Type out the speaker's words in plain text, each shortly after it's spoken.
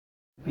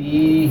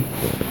Be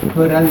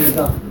put under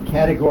the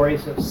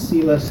categories of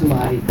Sila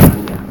Samadhi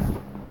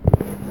Prajna,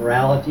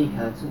 morality,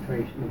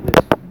 concentration, and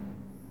wisdom.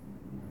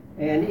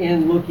 And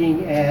in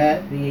looking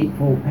at the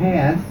Eightfold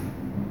Path,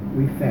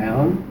 we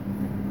found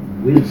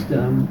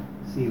wisdom,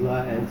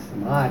 Sila, and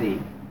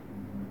Samadhi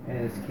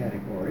as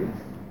categories.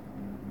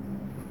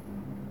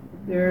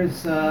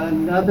 There's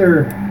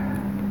another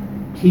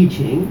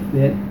teaching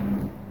that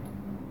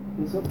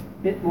is a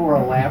bit more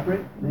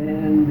elaborate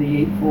than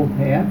the Eightfold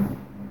Path.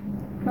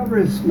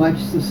 Covers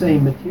much the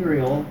same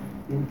material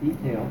in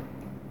detail.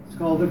 It's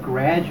called the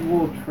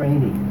gradual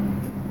training.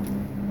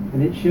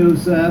 And it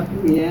shows up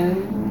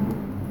in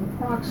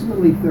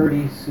approximately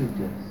 30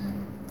 suttas.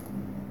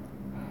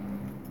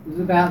 There's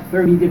about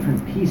 30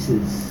 different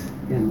pieces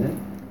in it.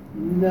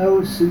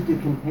 No sutta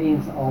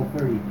contains all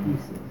 30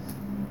 pieces.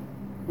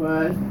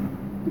 But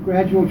the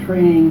gradual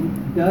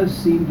training does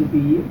seem to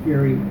be a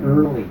very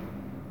early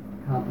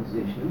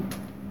composition.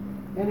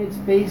 And it's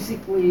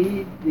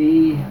basically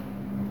the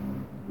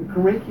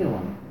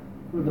curriculum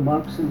for the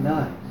monks and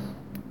nuns.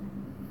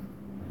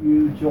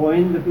 You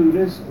joined the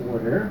Buddha's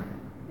order,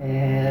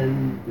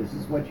 and this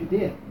is what you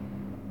did.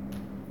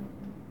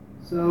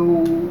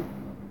 So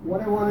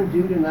what I want to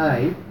do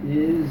tonight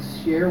is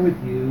share with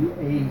you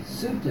a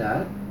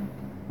sutta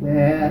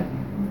that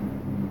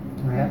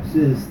perhaps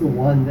is the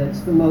one that's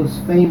the most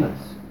famous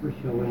for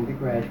showing the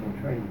gradual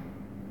training.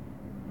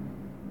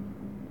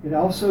 It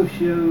also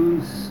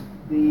shows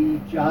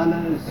the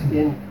jhanas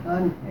in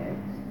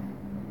context.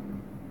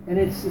 And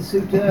it's the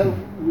sutta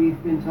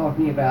we've been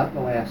talking about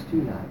the last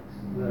two nights.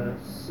 The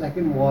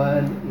second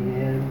one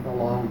in the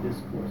long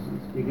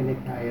discourses, Digha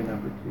Nikaya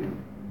number 2.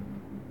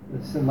 The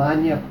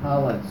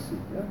Samanyapala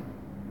Sutta.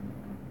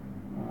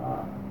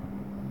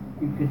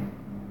 You could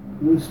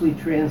loosely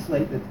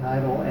translate the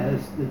title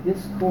as the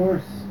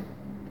Discourse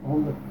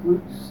on the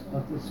Fruits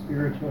of the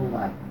Spiritual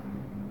Life.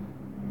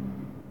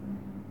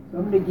 So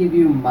I'm going to give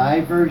you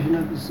my version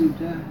of the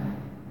sutta.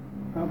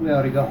 Probably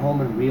ought to go home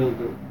and read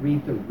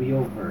the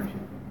real version.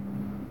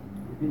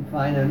 You can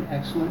find an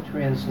excellent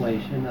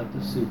translation of the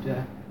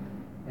sutta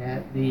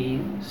at the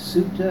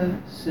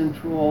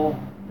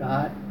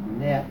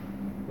suttacentral.net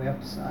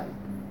website.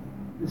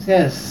 This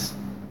has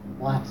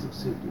lots of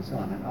suttas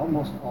on it,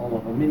 almost all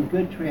of them, in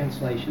good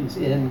translations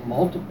in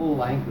multiple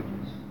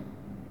languages.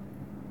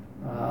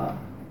 A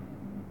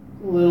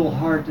little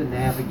hard to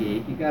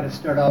navigate. You got to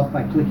start off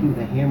by clicking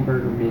the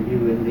hamburger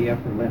menu in the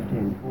upper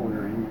left-hand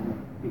corner and then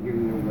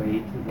figuring your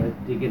way to the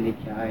Digha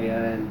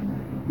Nikaya, and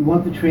you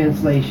want the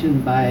translation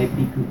by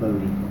Bhikkhu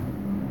Bodhi.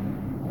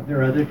 There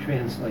are other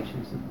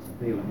translations that's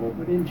available,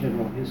 but in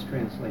general, his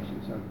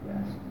translations are the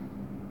best.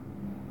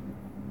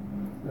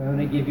 So I'm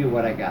going to give you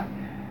what I got.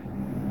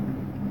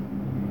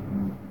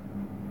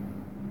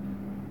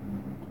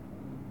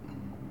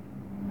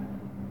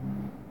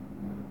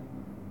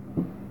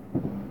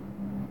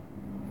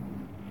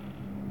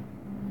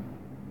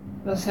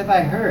 Thus have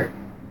I heard.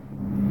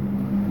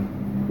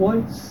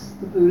 Once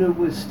the Buddha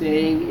was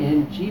staying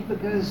in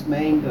Jivaka's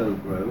mango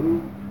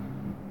grove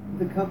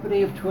with a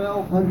company of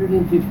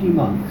 1,250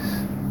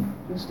 monks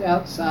just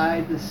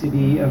outside the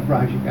city of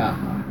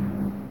Rajagaha.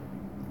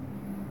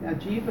 Now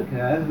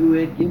Jivaka, who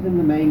had given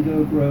the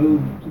mango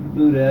grove to the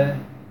Buddha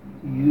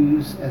to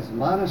use as a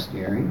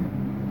monastery,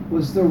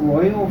 was the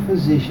royal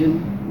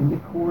physician in the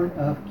court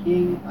of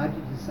King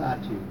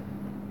Ajatasattu,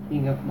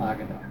 king of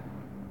Magadha.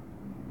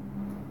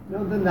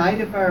 On the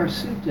night of our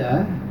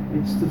sutta,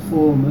 it's the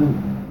full moon.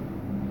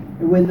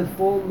 And when the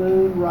full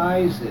moon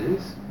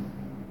rises,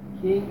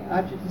 King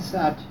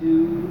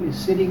Ajatasattu is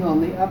sitting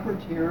on the upper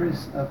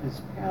terrace of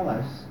his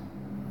palace,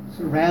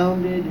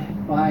 surrounded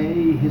by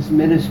his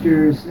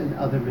ministers and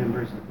other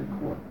members of the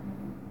court.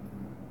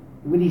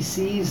 And when he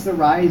sees the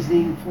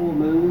rising full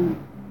moon,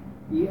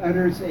 he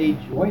utters a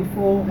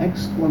joyful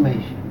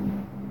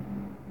exclamation.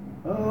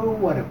 Oh,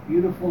 what a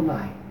beautiful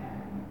night.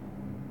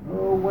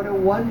 Oh, what a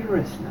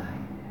wondrous night.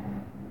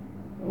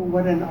 Oh,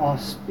 what an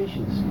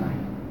auspicious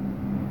night.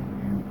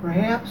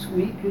 Perhaps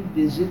we could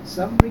visit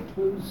some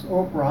recluse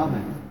or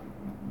Brahmin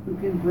who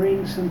can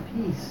bring some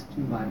peace to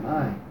my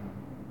mind.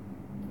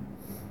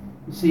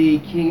 You see,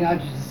 King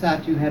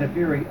Ajatasattu had a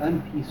very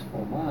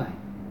unpeaceful mind.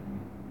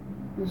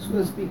 This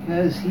was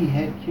because he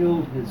had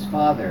killed his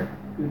father,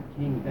 good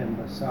King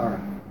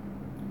Bimbisara.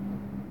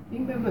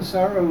 King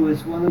Bimbisara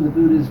was one of the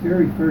Buddha's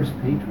very first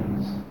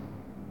patrons.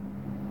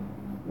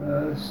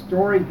 The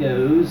story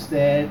goes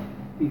that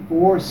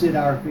before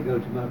Siddhartha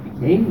Gautama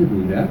became the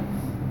Buddha,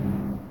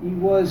 he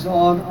was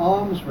on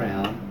alms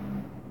round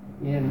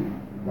in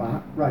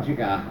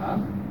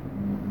Rajagaha,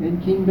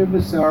 and King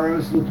Bimbisara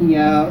was looking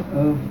out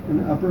of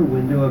an upper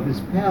window of his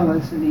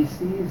palace, and he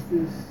sees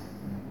this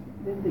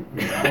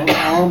mendicant on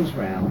alms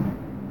round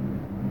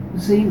who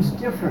seems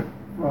different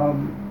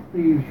from the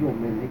usual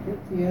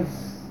mendicants. He has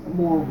a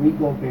more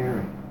regal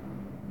bearing.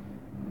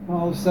 He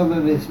calls some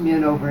of his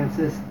men over and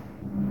says,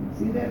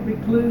 "See that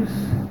recluse?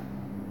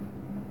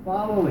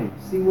 Follow him,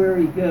 see where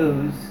he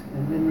goes,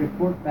 and then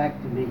report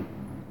back to me."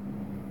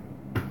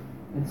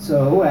 And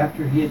so,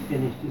 after he had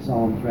finished his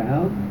alms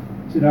round,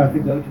 Siddhartha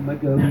Gautama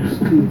goes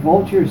to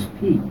Vulture's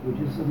Peak, which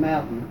is a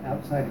mountain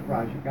outside of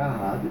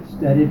Rajagaha that's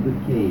studded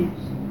with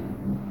caves.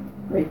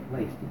 Great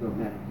place to go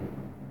meditate.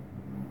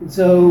 And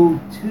so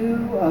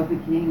two of the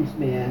king's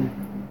men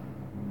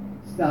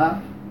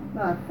stopped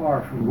not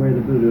far from where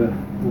the Buddha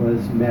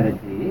was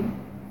meditating,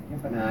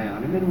 kept an eye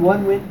on him, and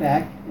one went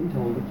back and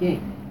told the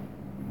king.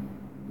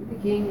 The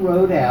king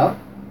rode out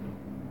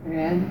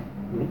and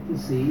went to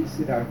see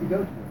Siddhartha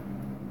Gautama.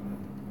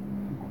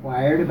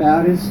 Inquired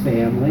about his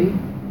family,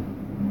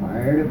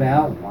 inquired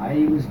about why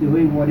he was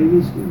doing what he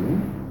was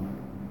doing,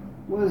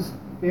 was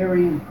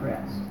very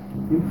impressed.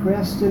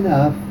 Impressed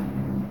enough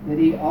that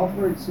he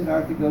offered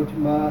Siddhartha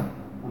Gautama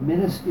a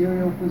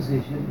ministerial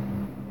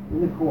position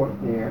in the court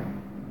there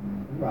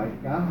in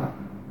Rajagaha.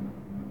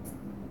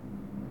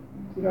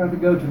 Siddhartha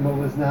Gautama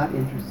was not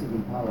interested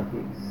in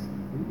politics.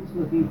 He was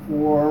looking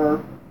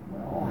for,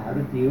 well, how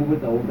to deal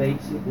with old age,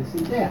 sickness,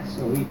 and death,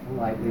 so he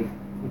politely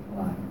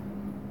declined.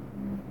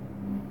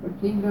 But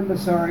King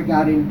Bimbisara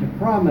got him to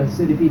promise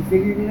that if he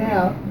figured it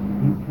out,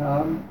 he'd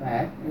come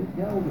back and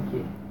tell the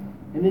king.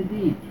 And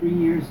indeed, 3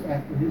 years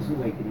after his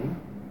awakening,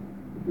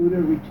 the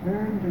Buddha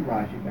returned to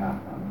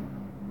Rajagaha,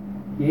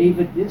 gave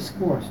a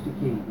discourse to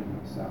King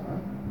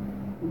Bimbisara,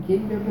 and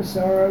King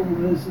Bimbisara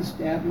was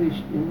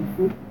established in the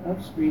foot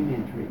of stream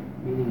entry,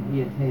 meaning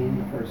he attained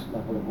the first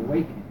level of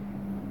awakening.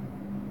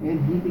 And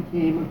he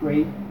became a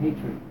great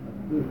patron of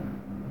the Buddha.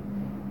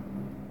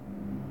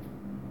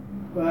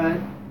 But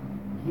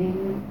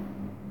King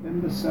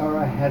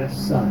Bimbisara had a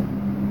son,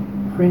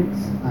 Prince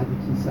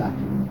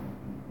Ajatasattu.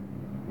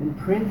 And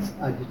Prince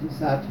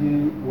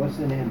Ajatasattu was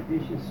an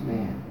ambitious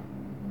man.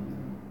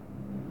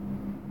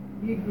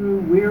 He grew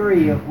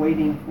weary of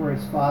waiting for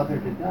his father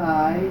to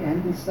die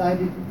and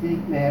decided to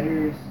take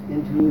matters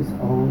into his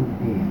own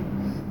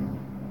hands.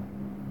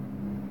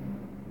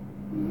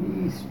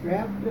 He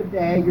strapped a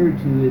dagger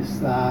to his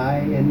thigh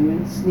and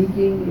went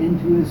sneaking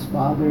into his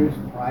father's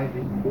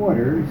private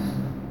quarters,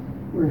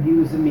 where he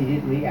was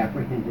immediately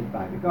apprehended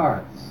by the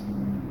guards.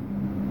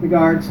 The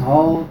guards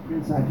hauled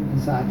Prince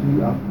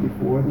Ajatasattu up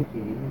before the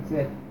king and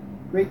said,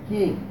 "Great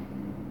king,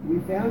 we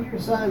found your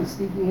son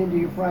sneaking into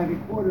your private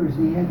quarters,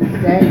 and he had this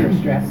dagger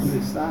strapped to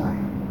his thigh."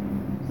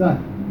 "Son,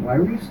 why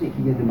were you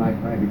sneaking into my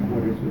private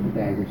quarters with a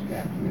dagger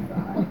strapped to your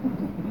thigh?"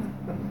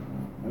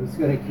 "I was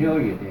going to kill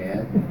you,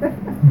 Dad."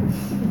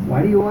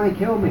 "Why do you want to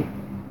kill me?"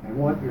 "I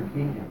want your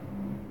kingdom."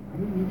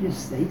 "Why didn't you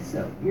just say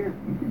so? Here,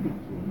 you can be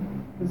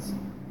king." Because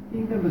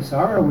King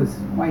Bimbisara was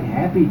quite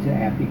happy to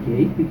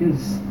abdicate,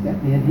 because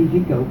that meant he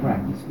could go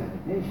practice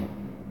meditation.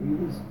 He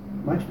was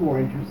much more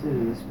interested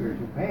in the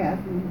spiritual path,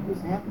 and he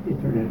was happy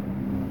to turn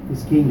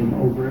his kingdom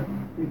over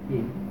to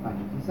King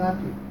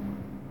Ajatasattu.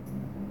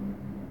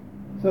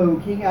 So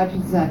King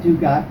Ajatasattu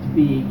got to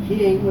be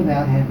king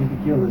without having to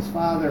kill his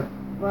father,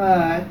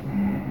 but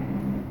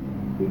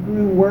he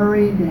grew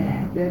worried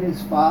that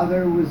his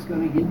father was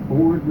going to get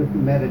bored with the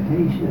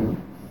meditation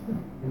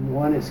and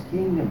want his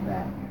kingdom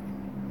back.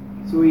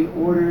 So he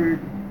ordered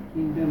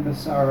King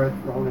Bimbisara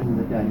thrown in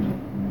the dungeon.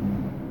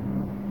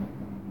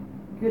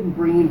 He couldn't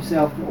bring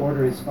himself to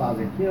order his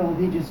father killed.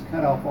 He just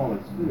cut off all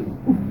his food.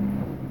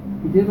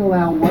 He did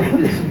allow one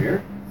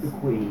visitor, the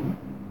queen.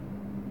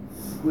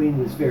 The queen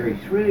was very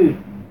shrewd.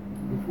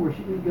 Before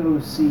she would go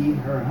see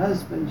her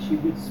husband, she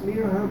would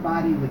smear her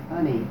body with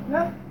honey,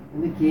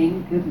 and the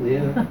king could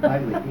live by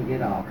licking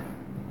it off.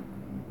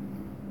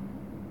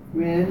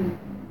 When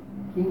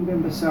King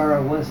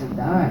Bimbisara wasn't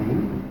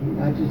dying, King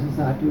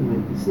Ajatasattu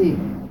went to see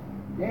him.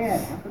 "Dad,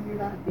 how come you're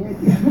not dead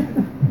yet?"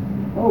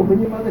 "Oh, when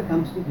your mother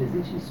comes to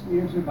visit, she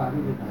smears her body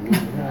with honey,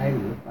 and I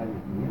live by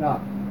licking it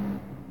off."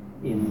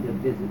 End of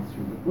visits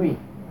from the queen.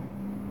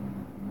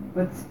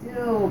 But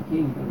still,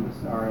 King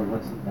Bimbisara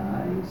wasn't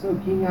dying, so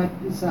King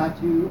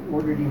Ajatasattu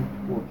ordered him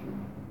tortured.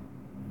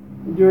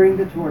 And during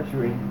the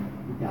torturing,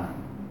 he died.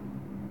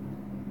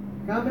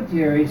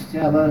 Commentaries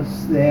tell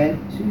us that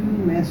 2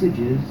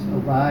 messages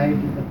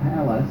arrived at the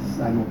palace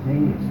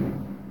simultaneously.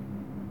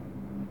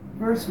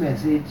 The first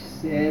message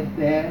said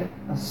that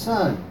a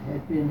son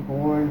had been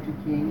born to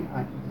King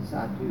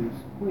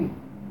Ajatasattu's queen.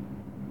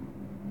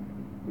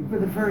 And for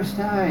the first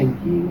time,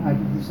 King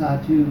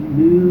Ajatasattu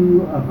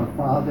knew of a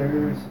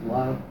father's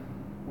love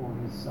for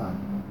his son.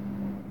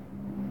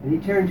 And he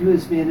turned to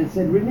his men and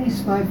said,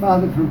 "Release my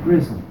father from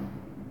prison."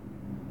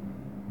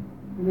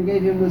 And they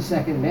gave him the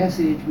second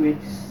message,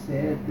 which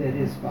said that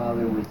his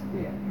father was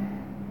dead.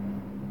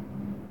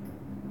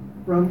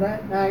 From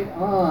that night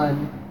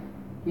on,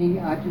 King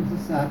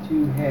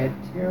Ajatasattu had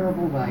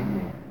terrible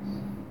nightmares.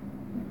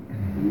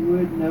 He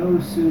would no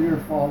sooner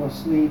fall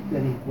asleep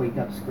than he'd wake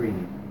up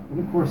screaming. And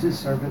of course his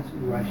servants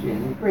would rush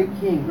in. Great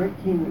king, are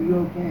you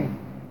okay?"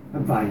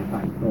 I'm fine,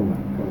 go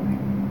away.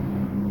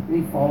 And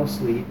he'd fall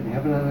asleep and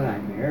have another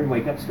nightmare and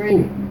wake up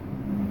screaming.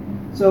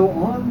 So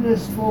on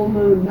this full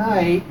moon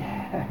night,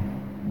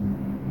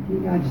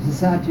 King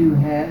Ajatasattu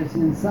has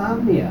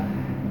insomnia.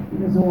 He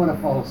doesn't want to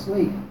fall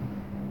asleep.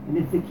 And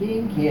if the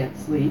king can't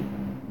sleep,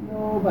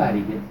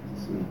 nobody gets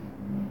to sleep.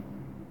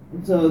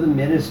 And so the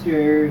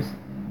ministers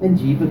and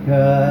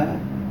Jivaka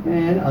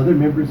and other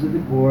members of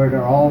the court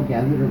are all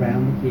gathered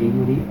around the king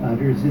when he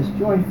utters his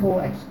joyful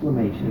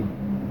exclamation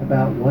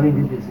about wanting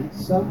to visit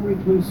some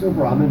recluse or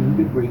Brahmin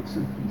who could bring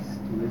some peace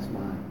to his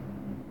mind.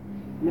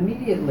 And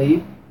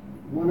immediately,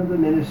 one of the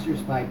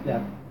ministers piped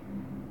up,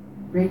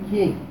 "Great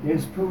king,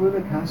 there's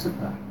Puruna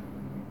Kassapa.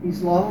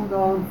 He's long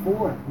gone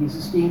forth. He's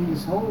esteemed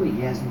as holy.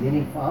 He has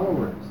many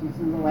followers. He's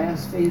in the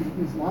last phase of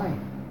his life.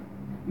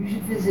 You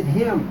should visit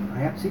him.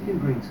 Perhaps he can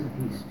bring some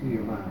peace to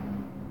your mind."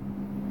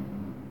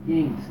 The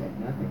king said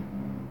nothing.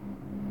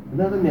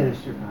 Another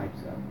minister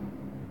pipes up,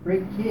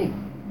 "Great king,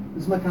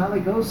 there's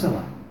Makali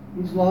Gosala.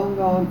 He's long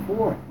gone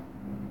forth.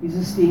 He's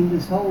esteemed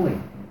as holy.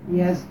 He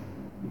has,"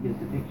 you get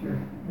the picture,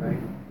 right?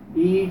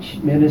 Each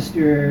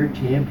minister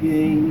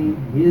championing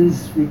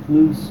his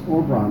recluse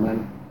or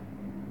Brahmin,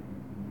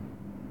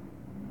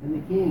 and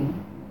the king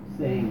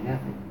saying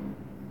nothing.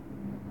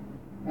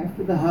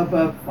 After the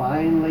hubbub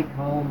finally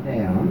calmed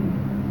down,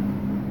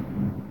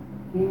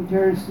 the king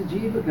turns to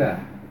Jivaka.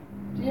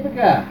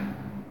 "Jivaka,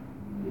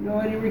 you know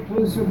any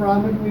recluse or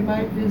Brahmin we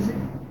might visit?"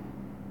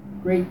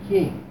 "Great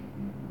king,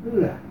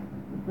 Buddha,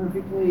 the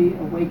perfectly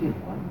awakened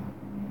one,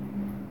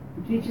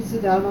 who teaches the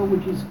Dhamma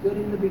which is good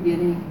in the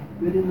beginning,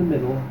 good in the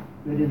middle,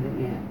 good in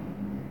the end,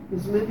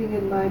 is living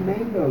in my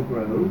mango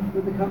grove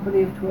with a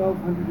company of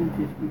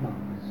 1,250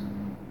 monks.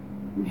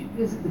 You should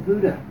visit the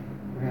Buddha.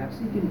 Perhaps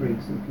he can bring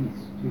some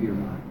peace to your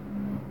mind."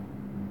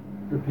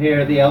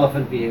 "Prepare the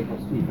elephant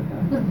vehicles,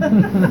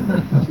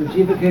 Jivaka." So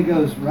Jivaka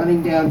goes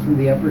running down from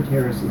the upper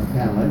terrace of the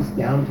palace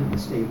down to the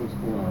stables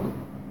below.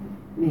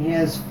 And he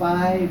has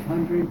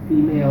 500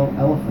 female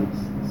elephants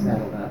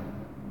saddled up,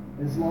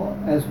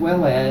 as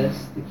well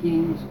as the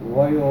king's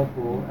royal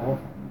bull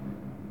elephant.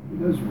 He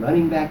goes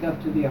running back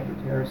up to the upper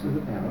terrace of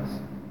the palace.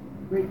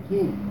 "Great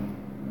king,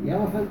 the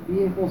elephant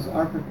vehicles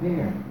are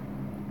prepared.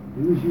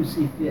 Do as you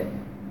see fit."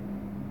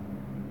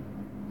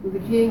 So the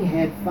king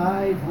had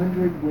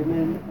 500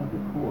 women of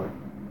the court,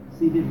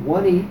 seated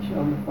one each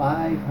on the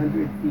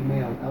 500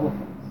 female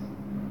elephants.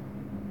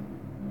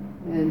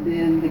 And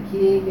then the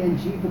king and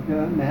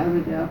Jivaka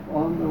mounted up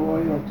on the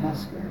royal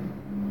tusker,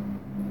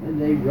 and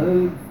they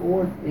rode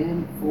forth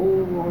in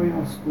full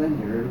royal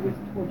splendor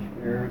with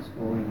torchbearers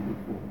going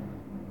before.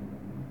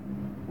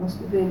 Must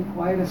have been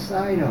quite a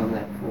sight on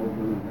that full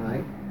moon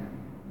night.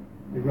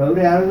 They rode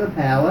out of the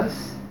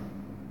palace,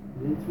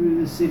 and then through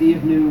the city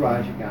of New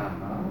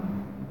Rajagaha,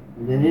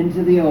 and then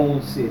into the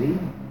old city,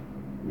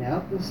 and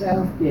out the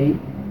south gate,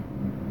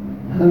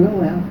 hung a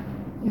left,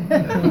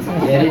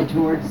 headed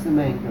towards the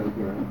mango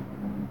grove.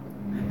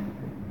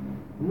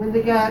 And when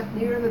they got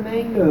near the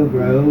mango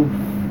grove,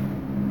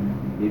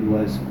 it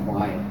was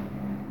quiet.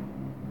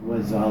 It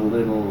was a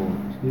little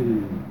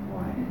too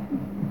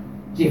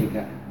quiet.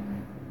 "Jivaka,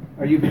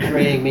 are you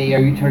betraying me? Are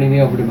you turning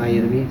me over to my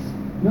enemies?"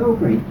 "No,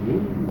 great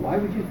king. Why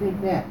would you think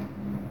that?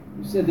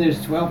 You said there's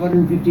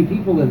 1,250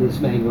 people in this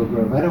mango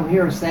grove. I don't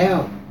hear a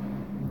sound."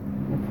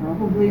 "They're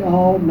probably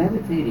all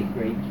meditating,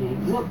 great king.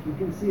 Look, you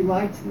can see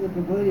lights in the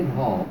pavilion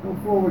hall. Go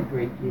forward,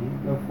 great king.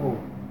 Go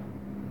forward."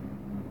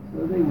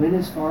 So they went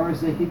as far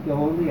as they could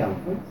go on the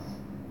elephants,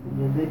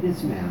 and then they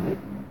dismounted,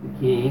 the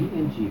king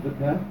and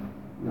Jivaka,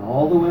 and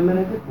all the women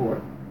at the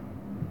court,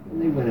 and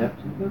they went up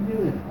to the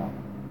pavilion hall.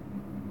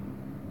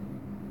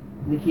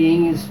 The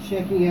king is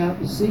checking out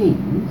the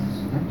scenes,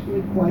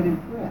 actually quite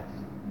impressed.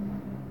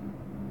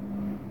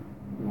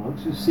 The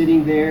monks are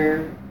sitting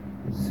there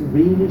as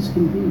serene as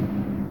can be.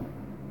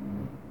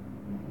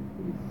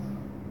 He's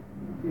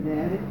looking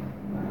at it.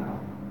 Wow.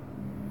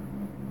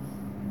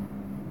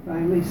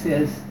 Finally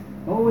says,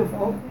 "Oh, if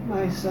only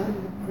my son,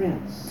 the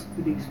prince,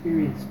 could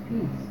experience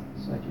peace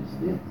such as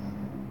this."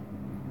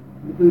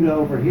 The Buddha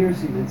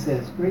overhears him and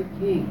says, "Great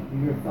king, do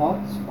your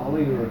thoughts follow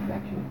your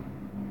affection?"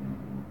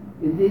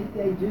 "Indeed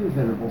they do,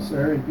 venerable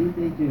sir, indeed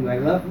they do. I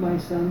love my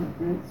son,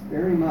 the prince,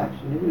 very much,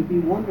 and it would be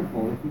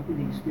wonderful if he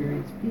could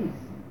experience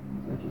peace,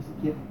 such as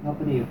the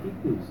company of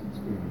bhikkhus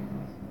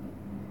experiences."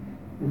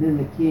 And then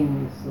the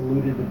king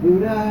saluted the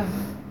Buddha,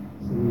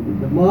 saluted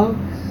the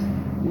monks,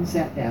 and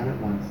sat down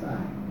at one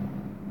side.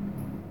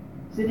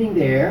 Sitting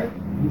there,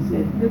 he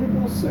said,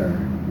 "Venerable sir,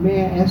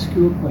 may I ask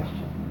you a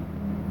question?"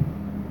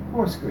 "Of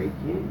course, great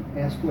king,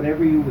 ask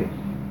whatever you wish."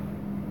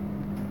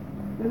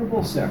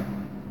 "Venerable sir,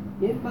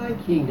 in my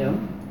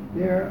kingdom,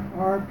 there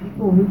are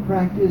people who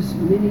practice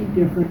many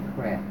different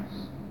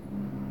crafts.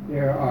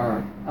 There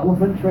are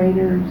elephant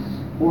trainers,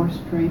 horse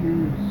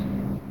trainers,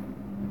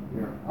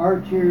 there are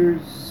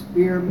archers,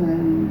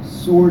 spearmen,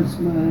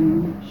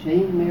 swordsmen,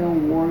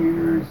 chainmail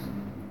warriors,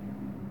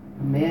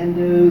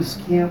 commandos,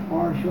 camp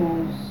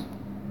marshals.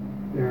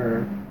 There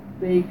are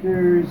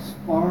bakers,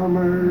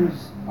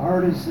 farmers,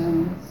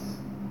 artisans,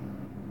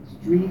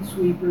 street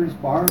sweepers,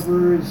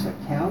 barbers,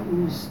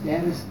 accountants,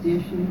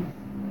 statisticians.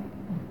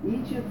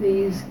 Each of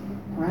these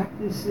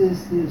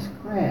practices his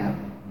craft,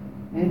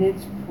 and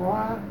it's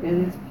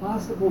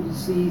possible to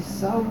see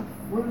some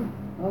fruit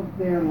of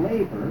their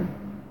labor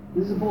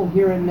visible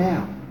here and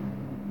now.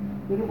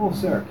 Venerable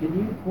sir, can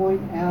you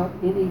point out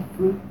any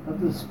fruit of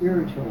the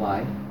spiritual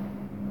life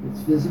that's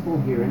visible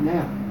here and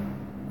now?"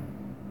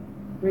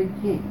 "Great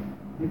king,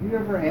 Have you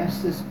ever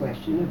asked this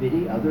question of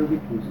any other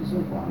recluses or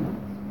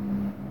Brahmins?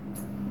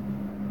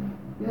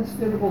 Yes,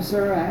 Venerable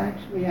Sir, I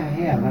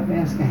have. I've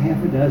asked a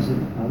half a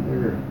dozen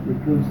other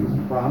recluses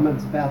and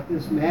Brahmins about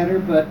this matter,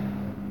 but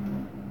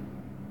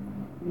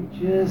they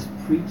just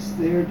preached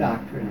their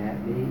doctrine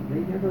at me.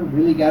 They never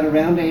really got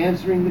around to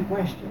answering the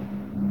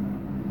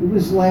question. It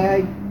was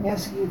like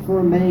asking for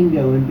a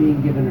mango and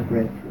being given a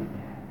breadfruit.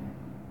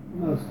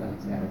 Most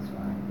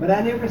unsatisfying. But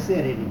I never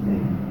said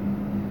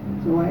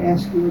anything. So I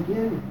ask you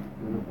again,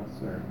 Venerable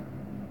Sir,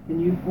 can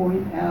you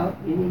point out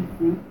any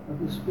fruit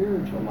of the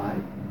spiritual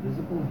life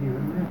visible here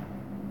and now?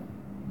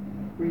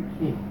 Great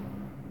King,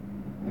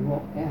 I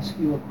will ask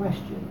you a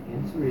question.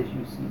 Answer as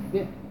you see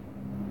fit.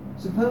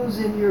 Suppose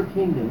in your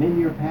kingdom, in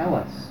your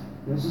palace,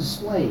 there's a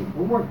slave,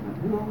 a workman,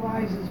 who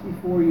arises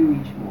before you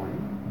each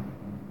morning,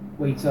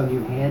 waits on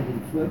you hand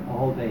and foot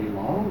all day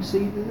long,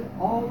 see that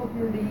all of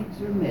your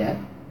needs are met,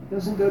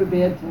 doesn't go to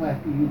bed till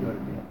after you go to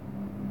bed.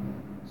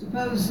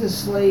 Suppose this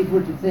slave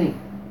were to think,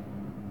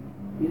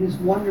 it is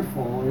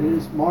wonderful, it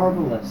is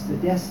marvelous, the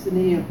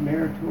destiny of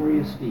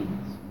meritorious deeds.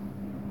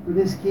 For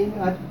this king,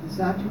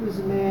 Ajatasattu is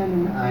a man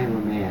and I am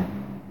a man.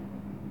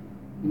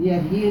 And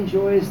yet he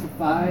enjoys the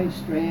 5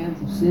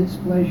 strands of sense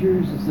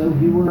pleasures as though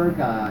he were a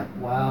god,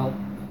 while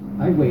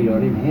I wait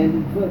on him hand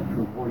and foot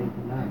from morning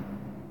to night.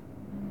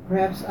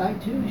 Perhaps I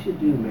too should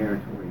do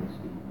meritorious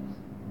deeds.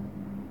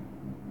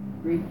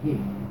 Great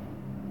King,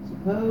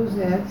 suppose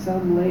at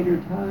some later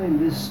time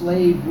this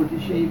slave were to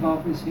shave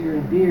off his hair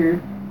and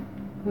beard,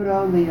 put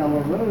on the yellow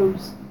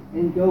robes,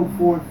 and go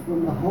forth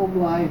from the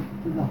home life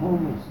to the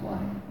homeless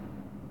life.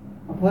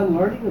 Upon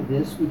learning of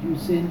this, would you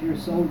send your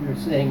soldiers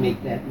saying,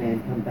 make that man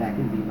come back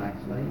and be my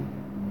slave?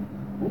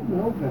 Oh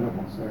no,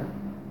 Venerable Sir.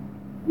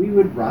 We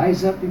would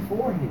rise up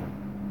before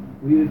him.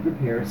 We would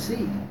prepare a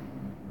seat.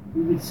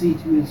 We would see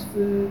to his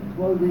food,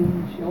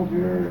 clothing,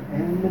 shelter,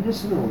 and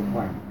medicinal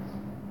requirements.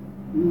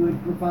 We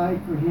would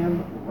provide for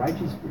him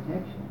righteous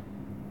protection.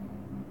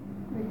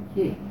 Great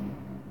King,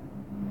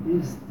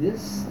 is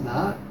this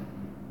not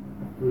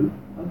a fruit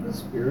of the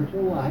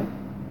spiritual life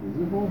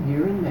visible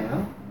here and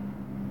now?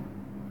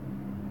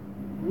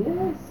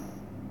 Yes,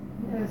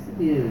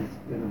 it is,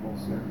 Venerable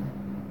Sir.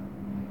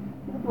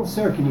 Venerable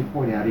Sir, can you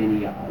point out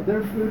any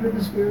other fruit of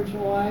the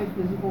spiritual life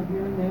visible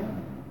here and now?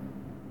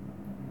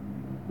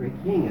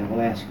 Great King, I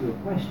will ask you a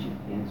question.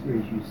 Answer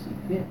as you see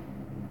fit.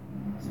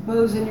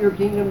 Suppose in your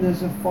kingdom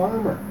there's a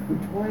farmer who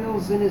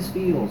toils in his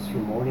fields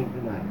from morning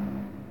to night.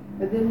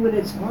 And then when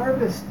it's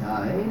harvest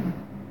time,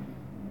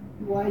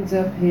 he winds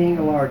up paying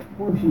a large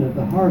portion of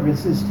the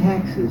harvest as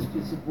taxes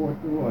to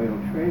support the royal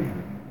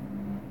treasury.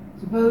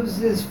 Suppose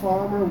this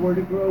farmer were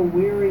to grow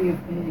weary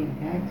of paying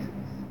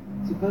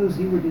taxes. Suppose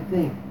he were to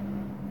think,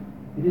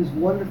 it is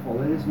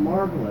wonderful, it is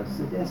marvelous,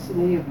 the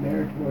destiny of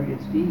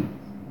meritorious deeds.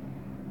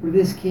 For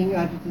this king,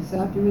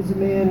 Ajatasattu is a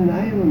man and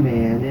I am a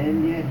man,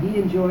 and yet he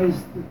enjoys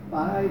the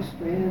 5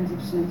 strands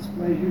of sense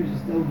pleasures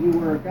as though he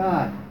were a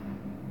god.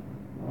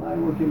 Well, I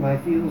work in my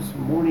fields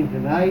from morning to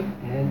night,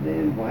 and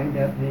then wind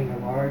up paying a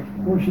large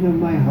portion of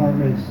my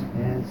harvest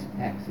as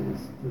taxes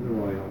to the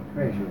royal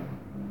treasury.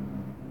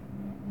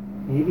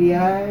 Maybe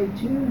I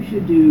too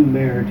should do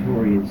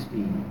meritorious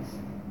deeds.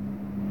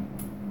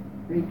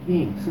 Great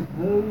King,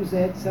 suppose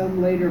at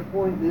some later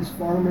point this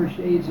farmer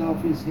shaves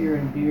off his hair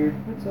and beard,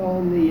 puts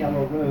on the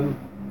yellow robe,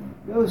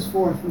 goes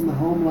forth from the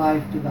home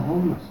life to the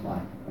homeless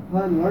life.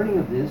 Upon learning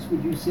of this,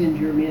 would you send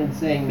your men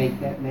saying, make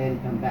that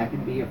man come back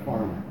and be a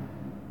farmer,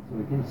 so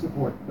we can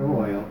support the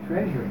royal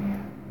treasury?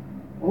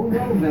 Oh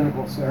no,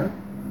 Venerable Sir.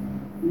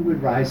 We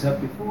would rise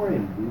up before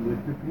him. We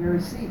would prepare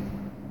a seat.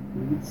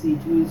 We would see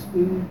to his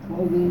food,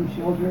 clothing,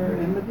 shelter,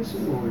 and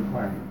medicinal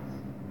requirements.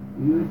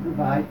 We would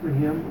provide for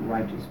him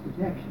righteous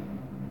protection.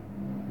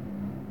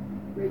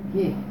 Great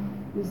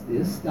King, is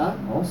this not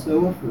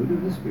also a fruit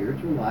of the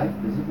spiritual life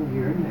visible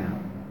here and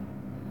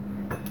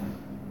now?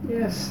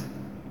 Yes.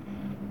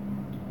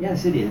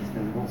 Yes, it is,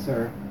 Venerable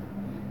Sir.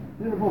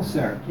 Venerable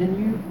Sir, can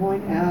you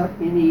point out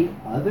any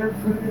other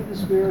fruit of the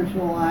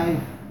spiritual life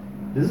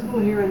visible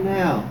here and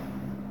now,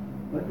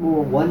 but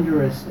more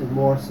wondrous and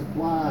more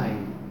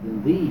sublime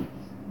than these?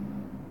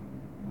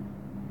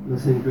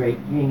 Listen, Great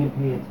King, and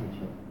pay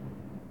attention.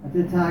 A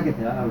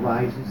Tathagata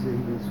arises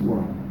in this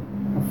world,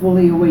 a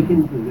fully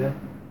awakened Buddha,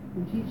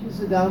 who teaches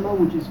the Dhamma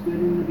which is good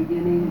in the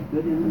beginning,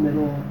 good in the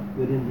middle,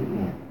 good in the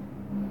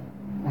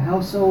end. A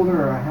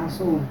householder or a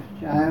household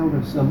child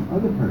of some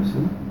other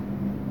person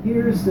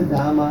hears the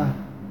Dhamma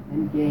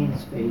and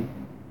gains faith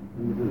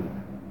in the Buddha.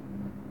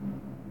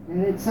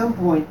 And at some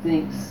point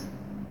thinks,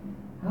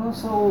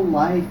 household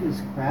life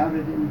is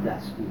crowded and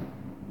dusty.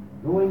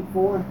 Going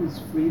forth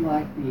is free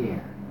like the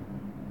air.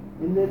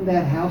 And then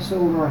that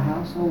household or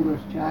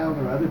householder's child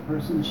or other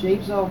person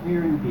shaves off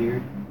hair and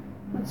beard,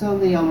 puts on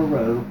the yellow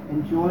robe,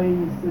 and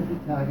joins the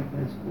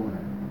Tathagata's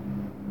order.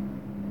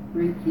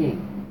 Great King,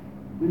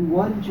 when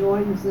one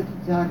joins the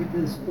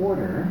Tathagata's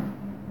order,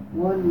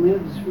 one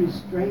lives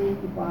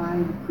restrained by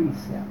the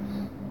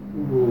precepts,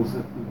 the rules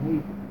of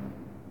behavior.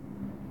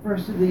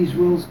 First of these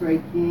rules,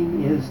 Great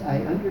King, is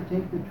I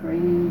undertake the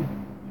training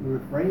to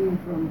refrain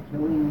from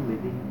killing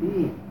living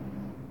beings.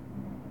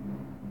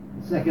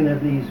 The second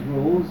of these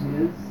rules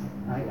is,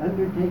 I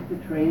undertake the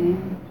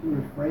training to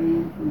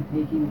refrain from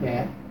taking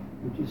that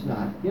which is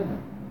not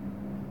given.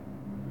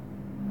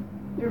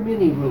 There are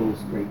many rules,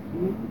 Great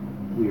King.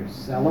 We are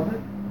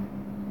celibate.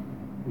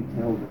 We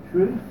tell the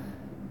truth.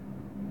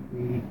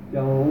 We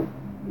don't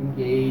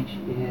engage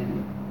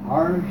in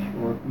harsh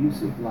or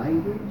abusive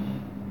language.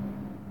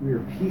 We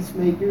are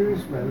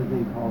peacemakers rather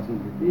than causing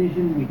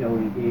division. We don't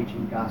engage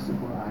in gossip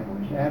or idle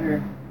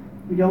chatter.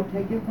 We don't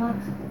take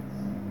intoxicants.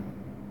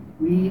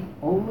 We eat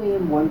only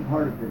in one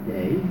part of the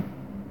day.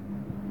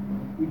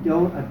 We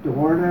don't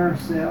adorn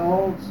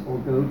ourselves or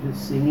go to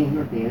singing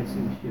or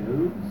dancing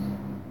shows.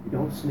 We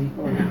don't sleep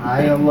on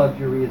high or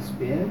luxurious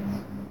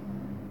beds.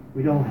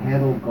 We don't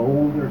handle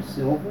gold or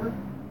silver.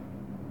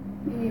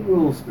 Many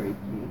rules, Great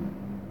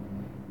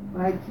King.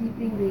 By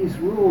keeping these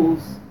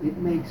rules, it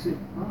makes it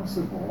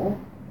possible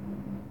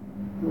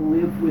to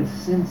live with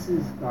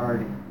senses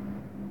guarded.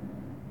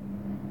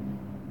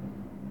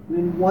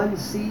 When one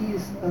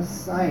sees a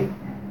sight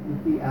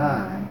with the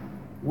eye,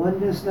 one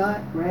does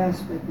not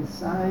grasp at the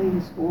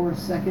signs or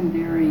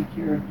secondary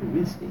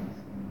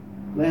characteristics,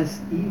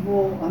 lest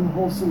evil,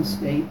 unwholesome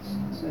states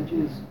such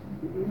as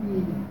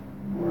greed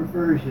or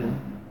aversion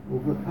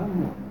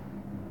overcome one.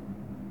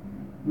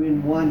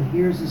 When one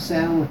hears a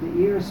sound with the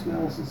ear,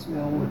 smells the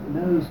smell with the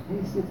nose,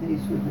 tastes the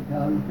taste with the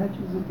tongue,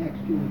 touches the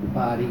texture with the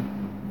body,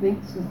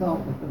 thinks the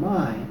thought with the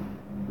mind,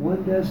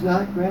 one does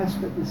not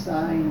grasp at the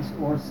signs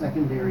or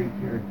secondary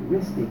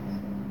characteristics,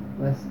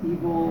 lest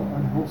evil,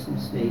 unwholesome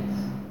states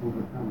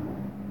overcome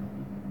one.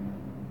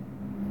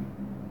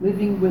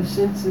 Living with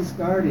senses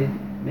guarded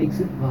makes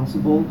it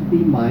possible to be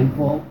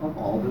mindful of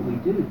all that we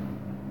do.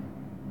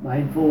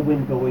 Mindful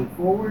when going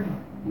forward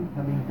and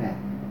coming back.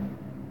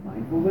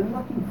 Mindful when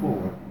looking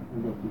forward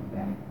and looking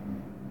back.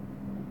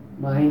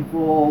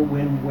 Mindful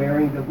when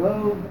wearing the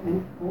robe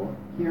and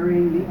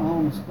carrying the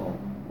alms bowl.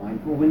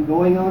 Mindful when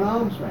going on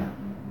alms round.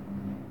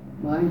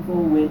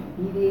 Mindful when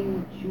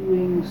eating,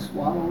 chewing,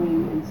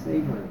 swallowing, and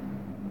savoring.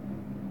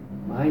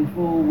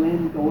 Mindful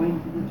when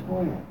going to the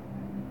toilet.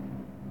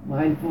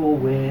 Mindful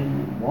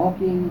when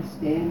walking,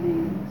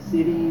 standing,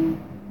 sitting,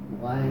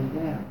 lying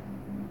down.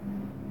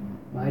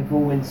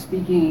 Mindful when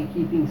speaking and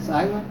keeping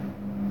silent.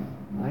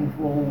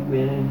 Mindful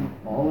when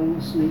falling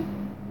asleep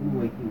and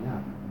waking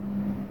up.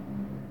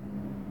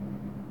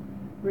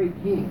 Great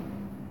King,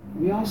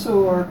 we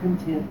also are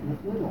content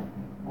with little.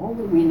 All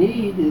that we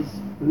need is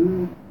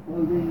food,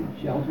 clothing,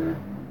 shelter,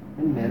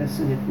 and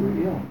medicine if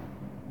we're ill.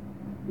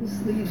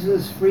 This leaves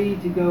us free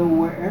to go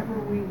wherever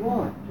we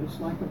want, just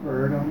like a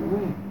bird on the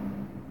wing.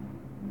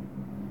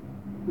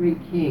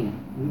 Great King,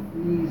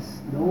 with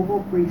these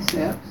noble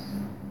precepts,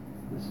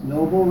 this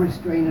noble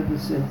restraint of the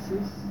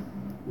senses,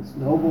 this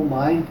noble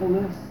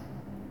mindfulness,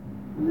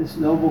 and this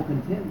noble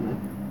contentment,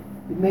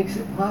 it makes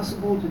it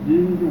possible to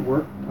do the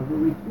work of a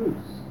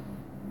recluse.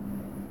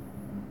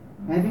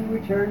 Having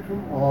returned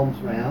from alms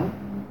round,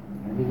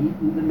 having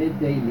eaten the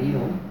midday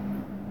meal,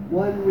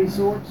 one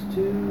resorts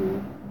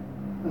to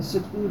a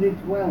secluded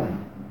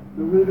dwelling,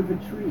 the root of a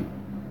tree,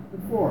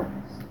 the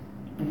forest,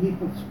 a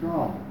heap of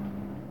straw,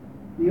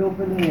 the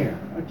open air,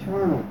 a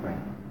charnel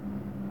ground.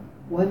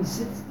 One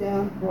sits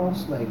down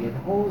cross-legged,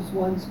 holds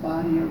one's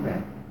body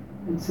erect,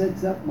 and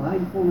sets up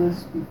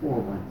mindfulness before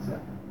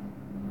oneself.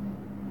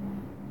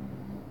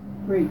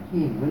 Great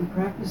King, when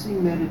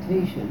practicing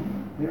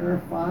meditation, there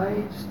are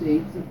 5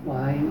 states of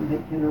mind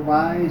that can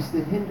arise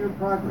that hinder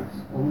progress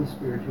on the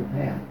spiritual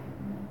path.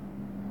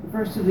 The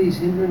first of these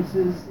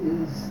hindrances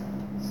is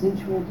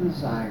sensual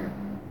desire.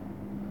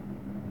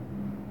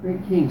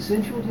 Great King,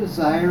 sensual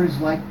desire is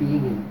like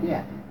being in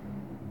debt.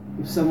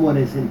 If someone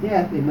is in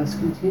debt, they must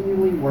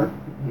continually work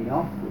to pay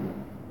off the debt.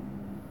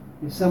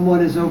 If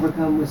someone is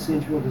overcome with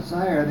sensual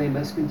desire, they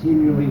must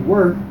continually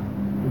work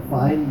to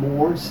find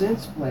more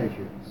sense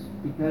pleasures,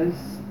 because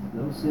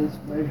no sense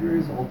pleasure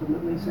is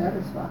ultimately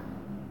satisfied.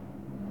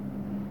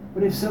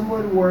 But if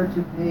someone were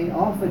to pay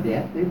off a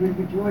debt, they would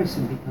rejoice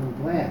and become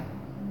glad.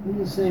 In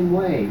the same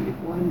way, if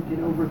one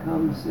can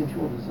overcome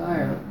sensual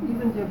desire,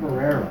 even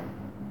temporarily,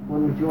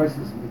 one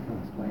rejoices and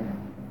becomes glad.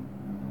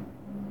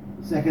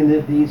 The second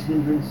of these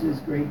hindrances,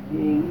 Great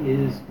King,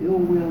 is ill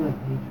will and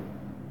hatred.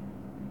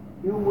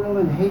 Ill will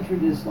and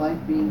hatred is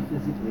like being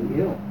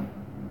physically ill.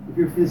 If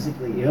you're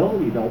physically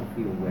ill, you don't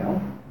feel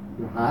well.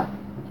 You're hot,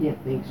 you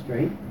can't think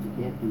straight, you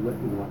can't do what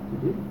you want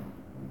to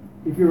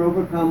do. If you're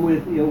overcome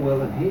with ill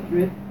will and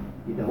hatred,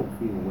 you don't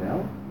feel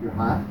well. You're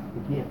hot,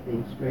 you can't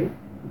think straight,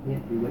 you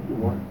can't do what you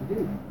want to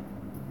do.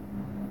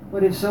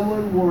 But if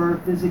someone were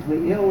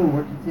physically ill and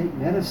were to take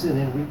medicine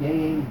and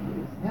regain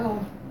his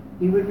health,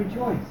 he would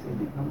rejoice and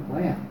become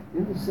glad.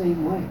 In the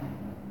same way,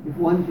 if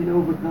one can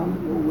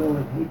overcome ill will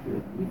and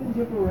hatred, even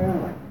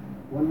temporarily,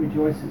 one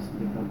rejoices and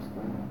becomes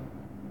glad.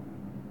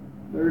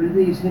 Third of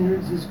these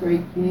hindrances,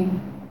 Great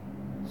King,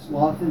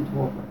 sloth and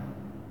torpor.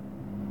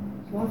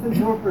 Sloth and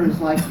torpor is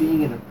like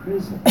being in a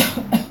prison.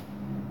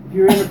 If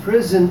you're in a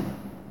prison,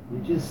 you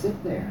just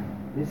sit there,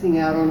 missing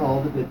out on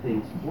all the good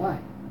things of life.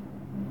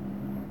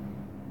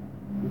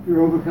 If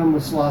you're overcome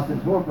with sloth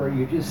and torpor,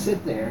 you just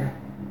sit there,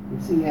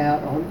 missing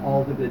out on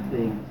all the good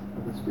things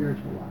of the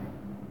spiritual life.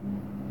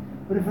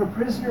 But if a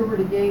prisoner were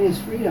to gain his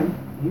freedom,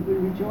 he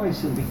would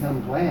rejoice and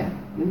become glad.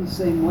 In the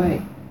same way,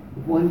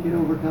 if one can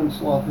overcome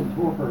sloth and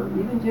torpor,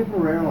 even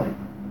temporarily,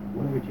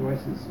 one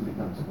rejoices and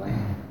becomes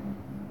glad.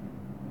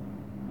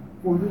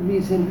 Fourth of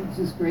these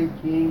hindrances, great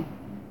King,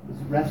 is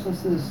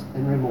restlessness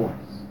and remorse.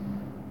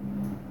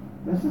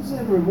 Restlessness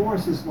and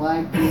remorse is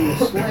like being a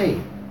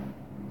slave.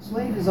 A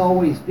slave is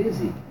always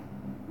busy,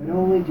 but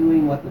only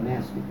doing what the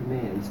master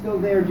commands. Go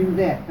there, do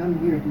that. Come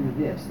here, do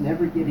this.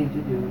 Never getting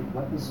to do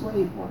what the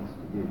slave wants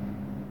to do.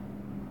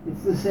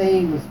 It's the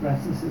same with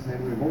restlessness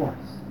and remorse.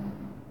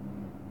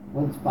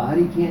 One's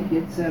body can't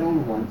get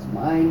settled. One's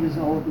mind is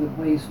all over the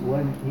place.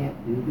 One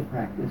can't do the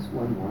practice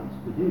one wants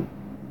to do.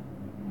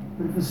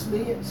 But if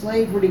a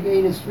slave were to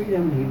gain his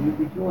freedom, he would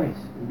rejoice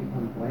and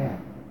become glad.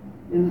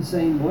 In the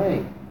same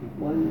way, if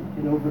one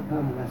can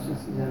overcome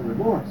restlessness and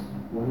remorse,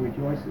 one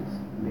rejoices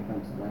and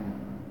becomes glad.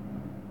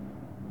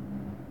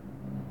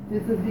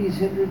 Fifth of these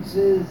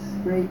hindrances,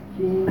 great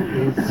King,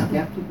 is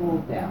skeptical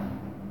doubt.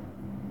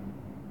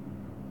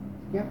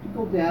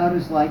 Skeptical doubt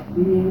is like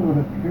being on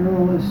a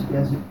perilous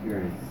desert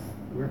journey,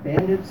 where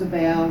bandits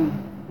abound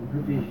and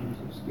provisions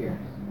are scarce.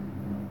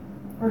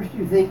 First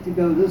you think to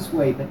go this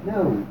way, but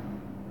no,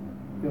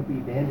 there'll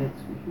be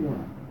bandits for sure.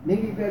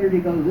 Maybe better to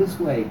go this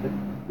way, but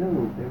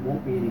no, there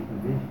won't be any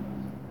provisions.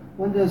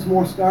 One does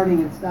more starting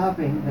and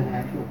stopping than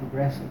actual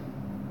progressing.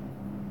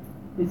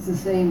 It's the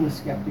same with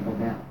skeptical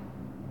doubt.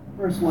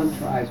 First one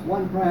tries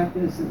one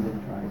practice and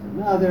then tries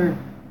another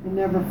and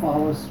never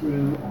follows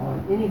through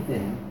on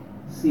anything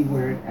to see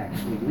where it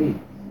actually leads.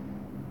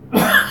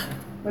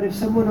 But if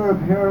someone on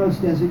a perilous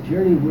desert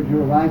journey were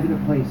to arrive at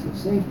a place of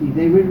safety,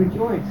 they would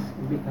rejoice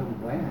and become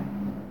glad.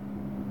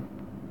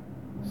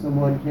 If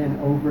someone can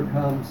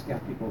overcome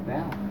skeptical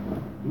doubt,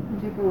 even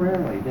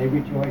temporarily, they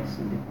rejoice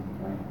and become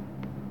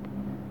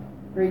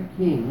glad. Great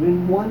King,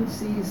 when one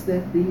sees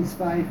that these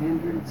five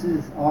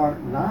hindrances are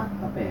not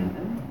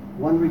abandoned,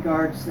 one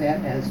regards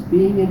that as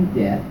being in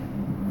debt,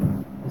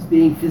 as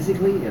being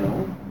physically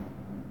ill,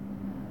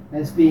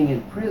 as being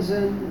in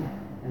prison,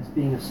 as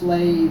being a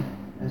slave,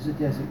 as a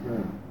desert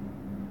road.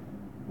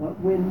 But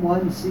when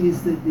one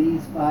sees that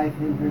these five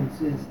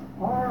hindrances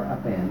are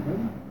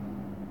abandoned,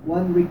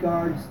 one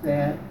regards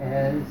that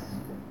as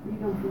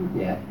freedom from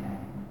debt,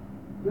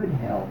 good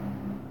health,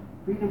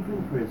 freedom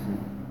from prison,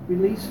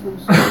 release from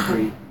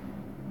slavery,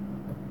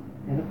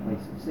 and a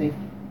place of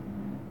safety.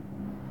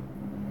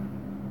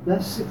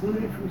 Thus,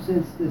 secluded from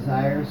sense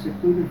desire,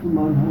 secluded from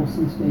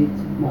unwholesome states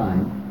of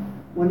mind,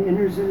 one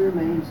enters and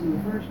remains in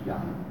the first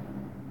jhana,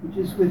 which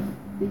is with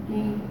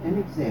thinking and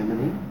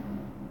examining,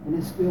 and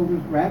is filled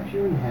with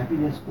rapture and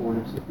happiness born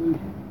of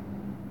seclusion.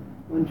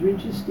 One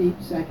drenches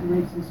deep,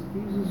 saturates and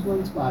suffuses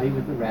one's body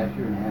with the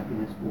rapture and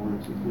happiness born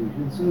of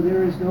seclusion, so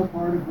there is no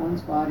part of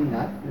one's body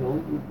not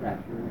filled with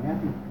rapture and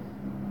happiness.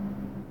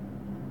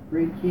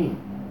 Great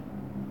King,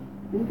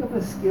 think of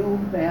a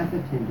skilled bath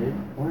attendant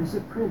or his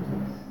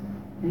apprentice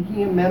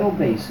taking a metal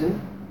basin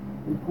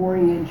and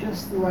pouring in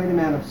just the right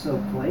amount of soap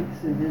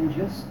flakes and then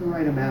just the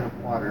right amount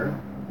of water,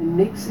 and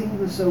mixing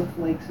the soap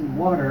flakes and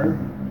water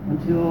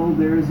until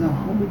there is a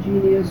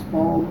homogeneous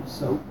ball of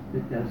soap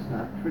that does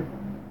not trickle.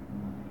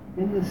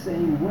 In the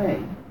same way,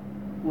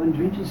 one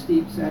drenches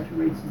deep,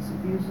 saturates and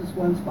suffuses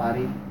one's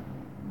body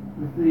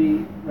with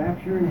the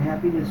rapture and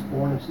happiness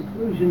born of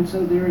seclusion,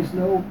 so there is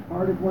no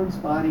part of one's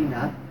body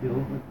not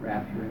filled with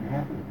rapture and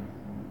happiness.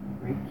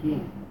 Great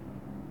King,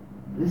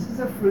 this is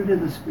a fruit of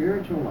the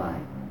spiritual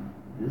life,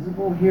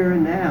 visible here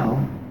and now,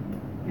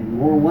 and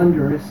more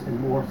wondrous and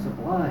more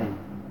sublime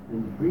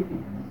than the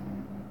previous.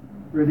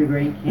 For the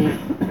Great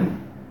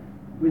King,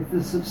 with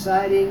the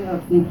subsiding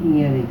of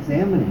thinking and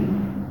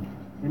examining,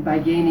 and by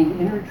gaining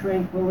inner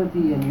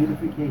tranquility and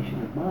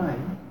unification of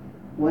mind,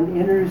 one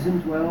enters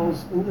and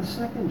dwells in the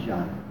second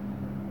jhana,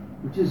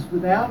 which is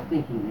without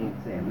thinking and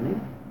examining,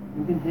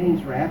 and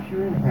contains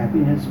rapture and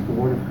happiness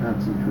born of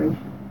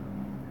concentration.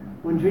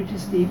 One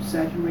drenches deep,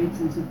 saturates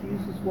and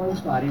suffuses one's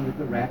body with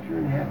the rapture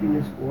and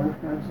happiness born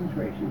of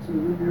concentration, so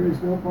that there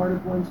is no part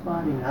of one's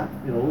body not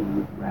filled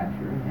with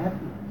rapture and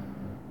happiness.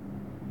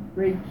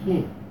 Great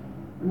King,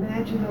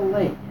 imagine a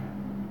lake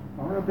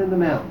far up in the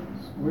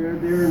mountains where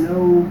there are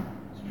no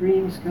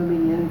streams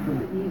coming in from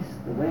the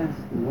east, the west,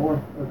 the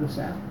north, or the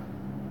south.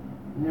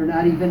 And there are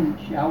not even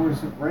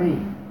showers of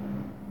rain.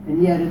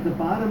 And yet at the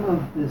bottom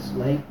of this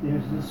lake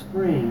there's a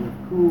spring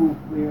of cool,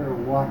 clear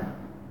water.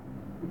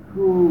 The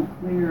cool,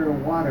 clear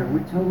water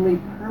would totally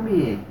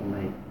permeate the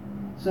lake,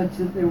 such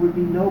that there would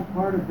be no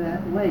part of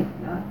that lake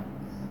not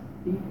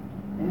steeped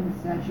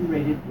and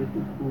saturated with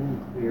the cool,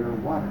 clear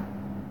water.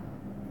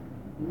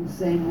 In the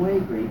same way,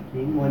 Great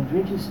King, one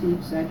drenches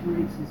deep,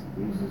 saturates and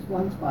suffuses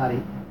one's body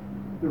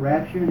with the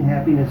rapture and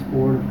happiness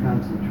born of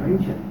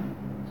concentration,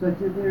 such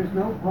that there is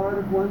no part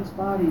of one's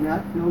body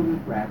not filled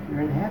with rapture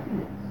and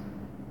happiness.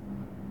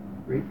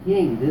 Great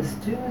King, this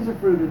too is a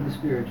fruit of the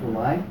spiritual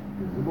life,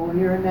 visible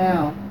here and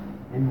now,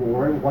 and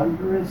more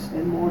wondrous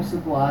and more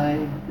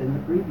sublime than the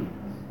previous.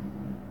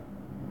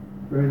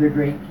 Further,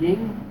 great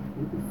king,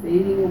 with the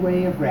fading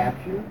away of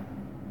rapture,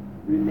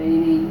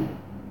 remaining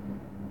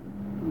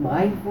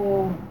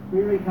mindful,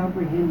 clearly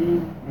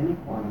comprehending, and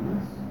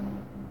equanimous,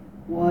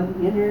 one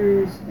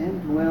enters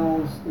and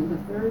dwells in the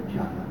third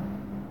jhana,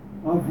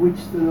 of which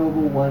the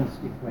noble ones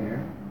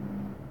declare,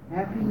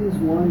 happy is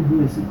one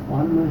who is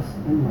equanimous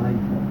and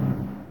mindful.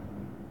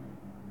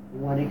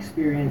 One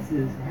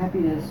experiences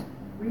happiness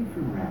free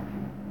from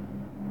rapture.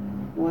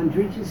 One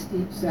drenches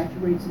deep,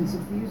 saturates, and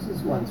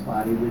suffuses one's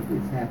body with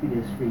its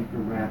happiness free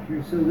from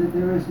rapture, so that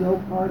there is no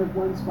part of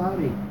one's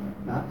body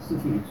not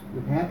suffused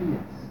with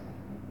happiness.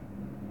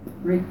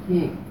 Great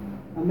king,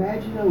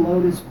 imagine a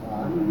lotus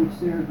pond in which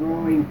there are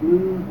growing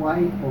blue,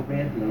 white, or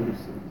red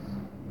lotuses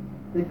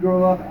that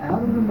grow up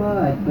out of the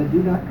mud but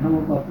do not come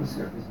above the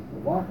surface of the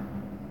water.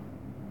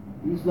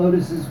 These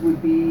lotuses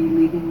would be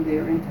leading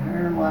their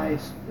entire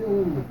lives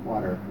filled with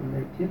water from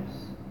their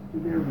tips to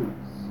their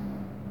roots.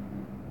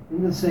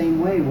 In the same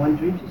way, one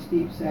drenches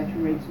deep,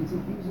 saturates, and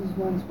suffuses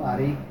one's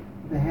body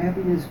with the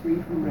happiness free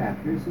from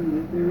rapture, so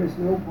that there is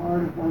no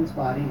part of one's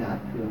body not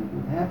filled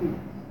with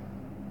happiness.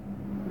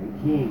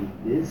 Great king,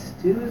 this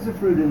too is a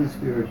fruit of the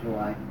spiritual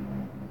life,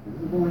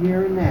 visible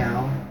here and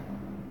now,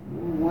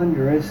 more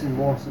wondrous and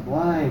more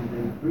sublime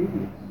than the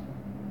previous.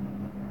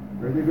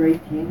 Further,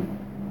 great king,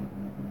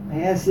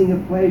 passing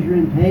of pleasure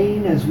and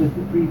pain, as with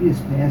the previous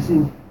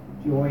passing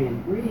of joy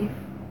and grief,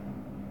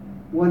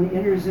 one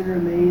enters and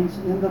remains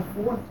in the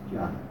fourth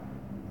jhana,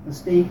 a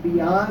state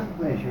beyond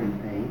pleasure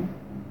and pain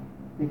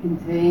that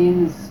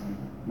contains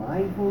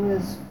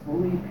mindfulness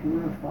fully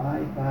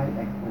purified by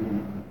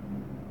equanimity.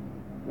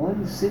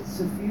 One sits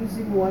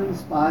suffusing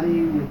one's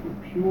body with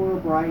a pure,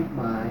 bright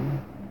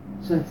mind,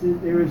 such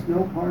that there is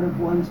no part of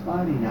one's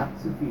body not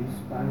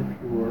suffused by the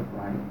pure,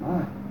 bright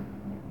mind.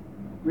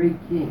 Great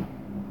king,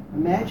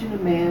 imagine a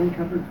man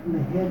covered from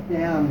the head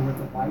down with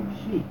a white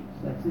sheet,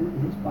 such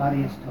that his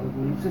body is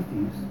totally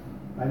suffused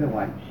by the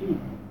white sheet.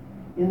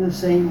 In the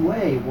same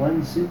way,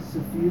 one sits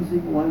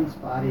suffusing one's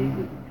body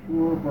with a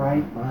pure,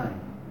 bright mind,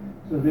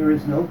 so there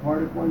is no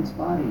part of one's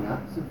body not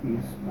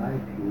suffused by a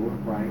pure,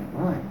 bright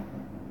mind.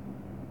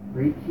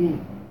 Great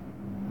king,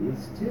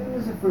 this too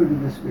is a fruit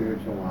of the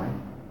spiritual life,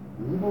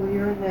 visible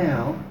here and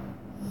now,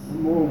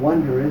 and more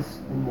wondrous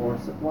and more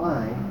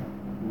sublime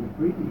than the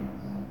previous.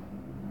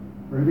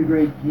 Further,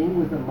 great king,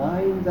 with a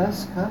mind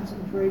thus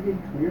concentrated,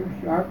 clear,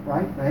 sharp,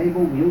 bright,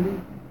 able,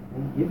 wielding,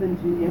 and given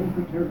to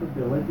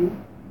imperturbability,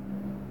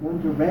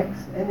 one directs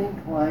and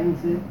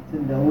inclines it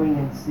to knowing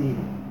and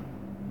seeing.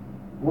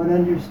 One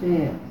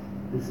understands,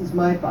 this is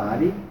my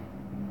body,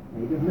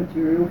 made of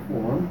material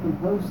form,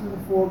 composed of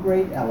the four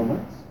great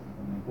elements,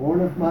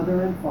 born of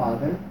mother and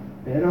father,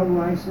 fed on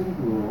rice and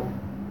gruel,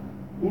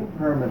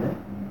 impermanent,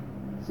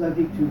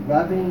 subject to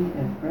rubbing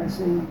and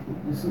pressing,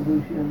 to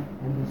dissolution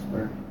and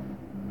dispersion.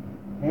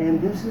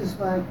 And this is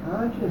my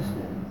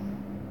consciousness,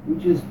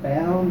 which is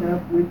bound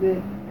up with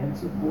it and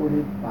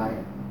supported by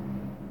it.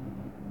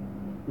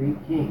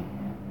 Great king,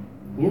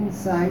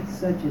 insights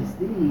such as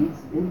these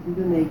into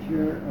the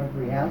nature of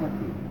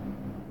reality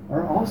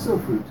are also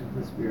fruits of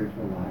the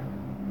spiritual life,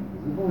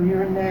 visible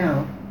here and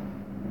now,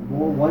 and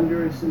more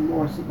wondrous and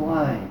more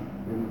sublime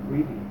than the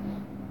previous.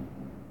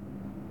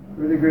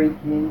 For the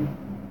great king,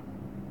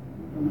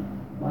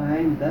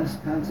 mind thus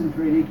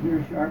concentrated,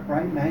 clear, sharp,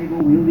 bright, malleable,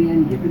 wieldy,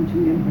 and given to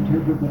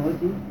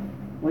imperturbability,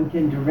 one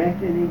can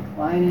direct and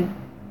incline it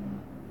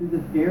to the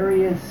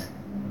various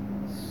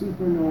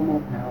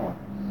supernormal powers.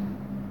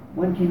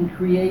 One can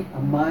create a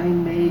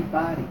mind-made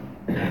body.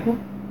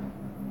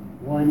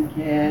 One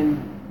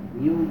can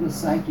wield the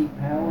psychic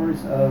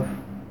powers of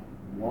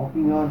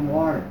walking on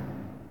water,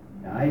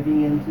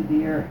 diving into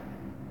the earth,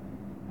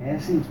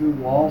 passing through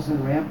walls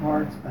and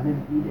ramparts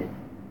unimpeded.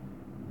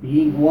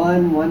 Being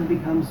one, one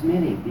becomes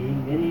many.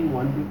 Being many,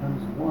 one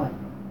becomes one.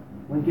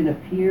 One can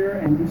appear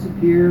and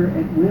disappear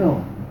at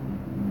will.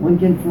 One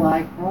can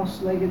fly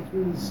cross-legged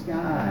through the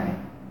sky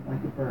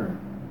like a bird.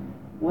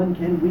 One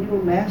can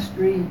wield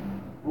mastery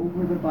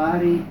over the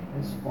body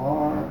as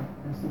far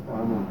as the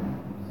Brahma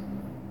realms.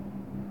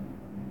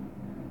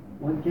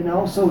 One can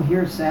also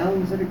hear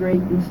sounds at a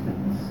great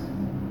distance.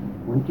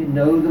 One can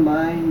know the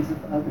minds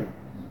of others.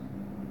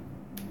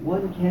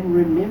 One can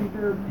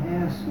remember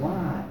past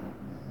lives.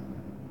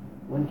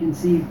 One can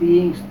see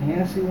beings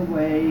passing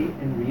away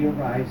and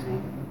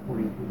re-arising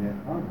according to their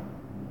karma.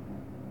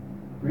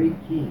 Great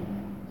king,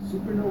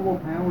 supernormal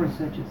powers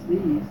such as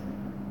these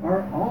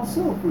are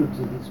also fruits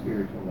of the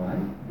spiritual life,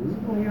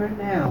 visible here and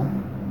now,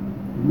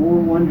 more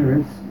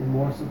wondrous and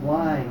more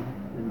sublime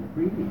than the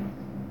previous.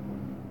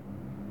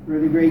 For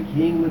the great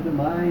king, with the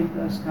mind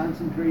thus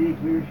concentrated,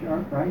 clear,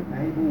 sharp, bright,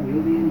 malleable,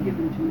 wieldy, and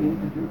given to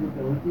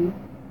imperturbability,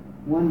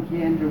 one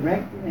can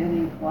direct and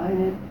incline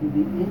it to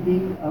the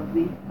ending of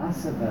the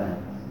asavas,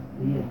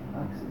 the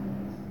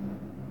intoxicants.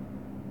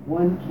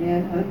 One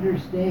can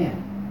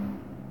understand,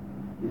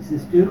 this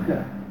is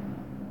dukkha,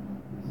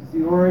 this is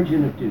the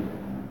origin of dukkha,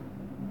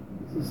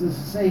 this is the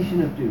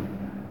cessation of dukkha,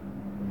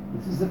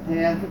 this is the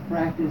path of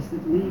practice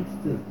that leads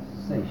to the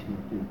cessation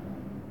of dukkha.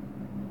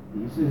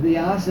 These are the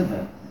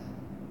asavas.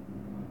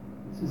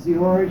 This This is the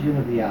origin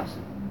of the asavas.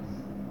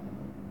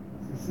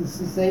 This is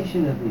the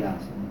cessation of the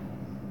asavas.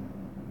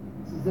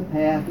 This is the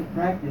path of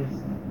practice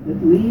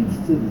that leads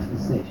to the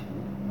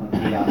cessation of the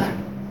asavas.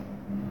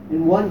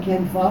 And one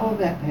can follow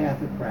that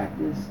path of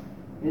practice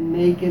and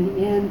make an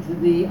end to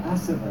the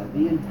asava,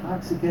 the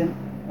intoxicant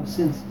of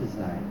sense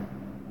desire.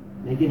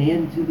 Make an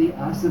end to the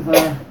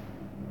asava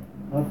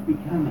of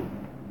becoming.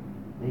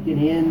 Make an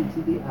end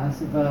to the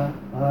asava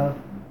of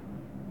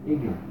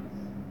ignorance.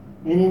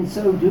 And in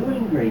so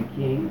doing, great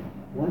king,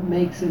 one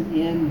makes an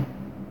end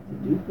to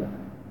dukkha.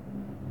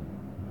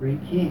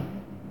 Great king,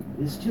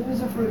 this too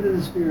is a fruit of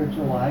the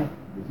spiritual life,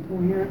 visible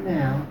here and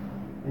now,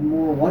 and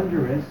more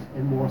wondrous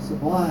and more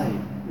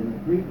sublime than the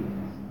previous.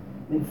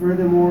 And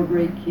furthermore,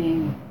 great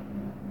king,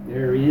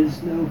 there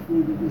is no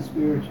fruit of the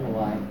spiritual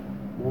life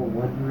more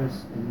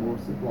wondrous and more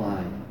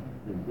sublime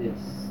than this.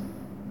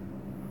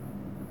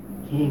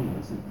 The king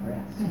was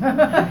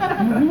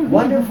impressed.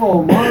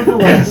 Wonderful,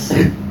 marvelous.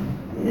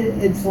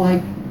 It's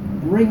like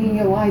bringing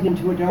a light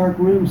into a dark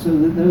room so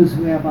that those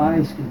who have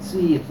eyes can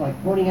see. It's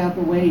like pointing out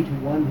the way to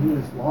one who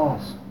is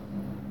lost.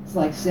 It's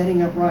like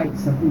setting up right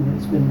something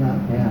that's been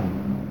knocked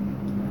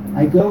down.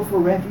 I go for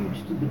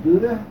refuge to the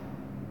Buddha,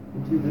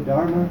 and to the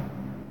Dharma,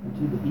 and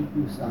to the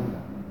Bhikkhu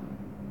Sangha.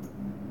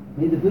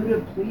 May the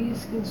Buddha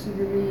please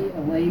consider me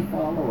a lay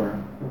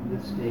follower from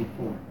this day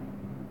forth.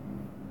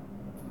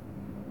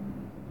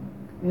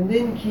 And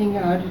then King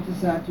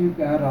Ajatasattu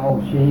got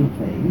all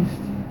shamefaced,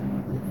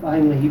 and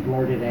finally he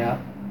blurted out,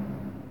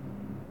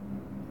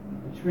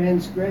 "A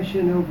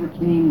transgression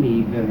overcame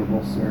me,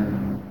 venerable sir.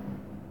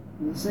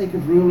 For the sake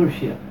of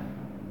rulership,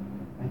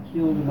 I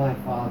killed my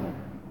father,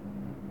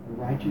 a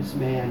righteous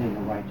man and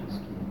a righteous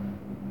king."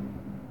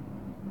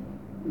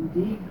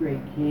 Indeed,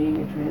 great king,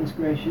 a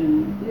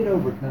transgression did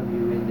overcome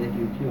you in that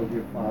you killed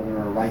your father,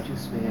 a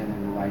righteous man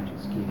and a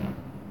righteous king.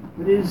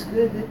 But it is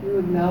good that you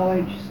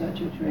acknowledge such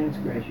a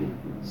transgression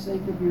for the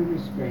sake of your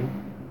restraint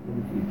in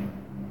the future.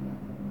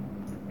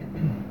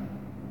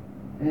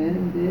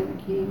 And then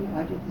King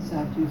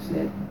Ajatasattu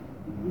said,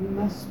 "We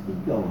must be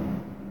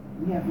going.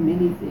 We have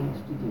many things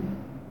to do.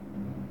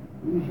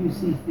 Do as you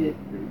see fit,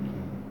 great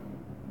king."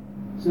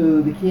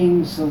 So the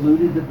king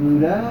saluted the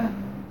Buddha,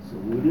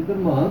 saluted the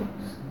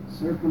monks,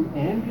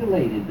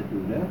 circumambulated the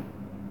Buddha,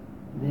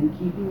 and then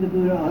keeping the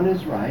Buddha on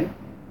his right,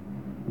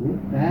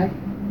 went back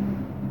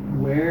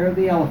where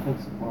the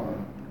elephants are.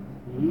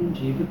 He and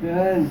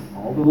Jivaka and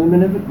all the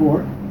women of the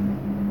court,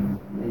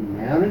 they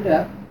mounted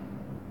up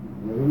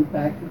and rode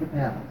back to the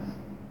palace.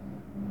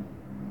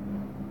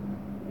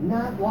 And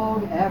not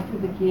long after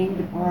the king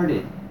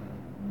departed,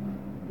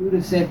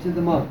 Buddha said to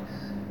the monks,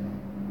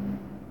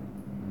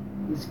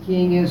 "This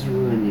king has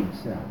ruined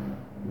himself.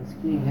 This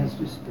king has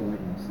destroyed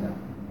himself.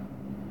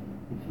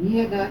 If he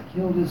had not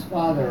killed his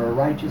father, a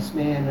righteous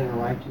man and a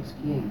righteous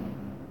king,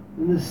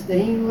 then the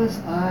stainless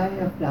eye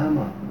of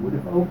Dhamma would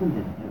have opened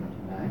in him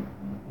tonight,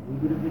 and he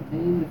would have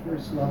attained the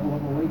first level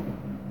of awakening.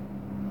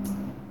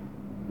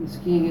 This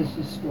king has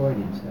destroyed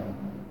himself.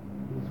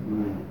 He has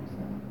ruined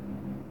himself."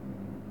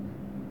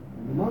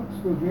 And the monks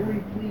were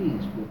very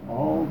pleased with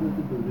all that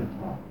the Buddha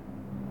taught.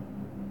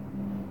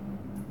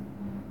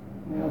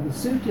 Now the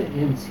sutta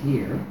ends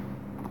here.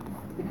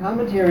 The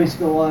commentaries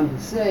go on to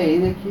say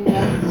that King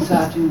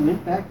Ajatasattu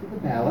went back to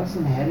the palace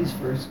and had his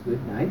first good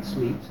night's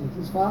sleep since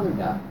his father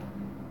died.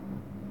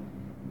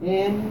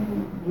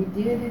 And he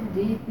did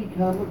indeed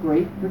become a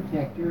great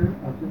protector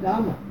of the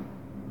Dhamma.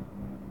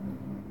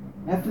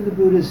 After the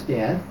Buddha's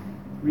death,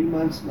 3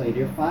 months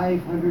later,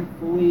 500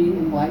 fully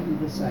enlightened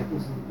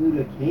disciples of the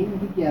Buddha came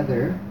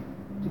together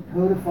to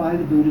codify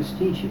the Buddha's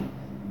teaching,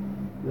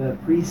 the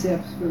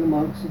precepts for the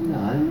monks and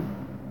nuns,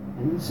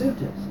 and the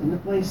suttas. And the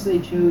place they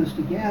chose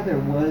to gather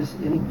was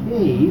in a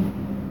cave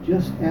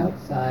just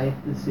outside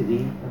the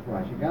city of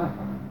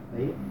Rajagaha.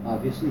 They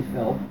obviously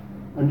felt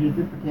under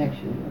the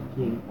protection of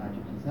King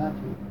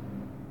Ajatasattu.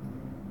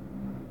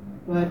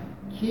 But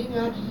King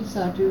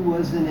Ajatasattu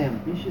was an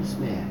ambitious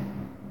man.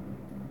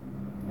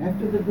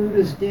 After the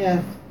Buddha's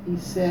death, he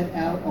set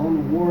out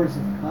on wars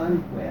of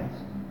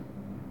conquest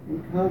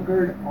and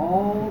conquered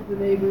all the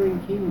neighboring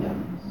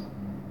kingdoms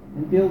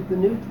and built the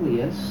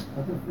nucleus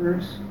of the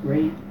first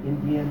great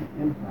Indian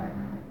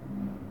empire.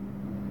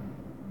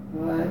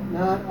 But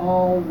not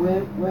all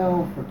went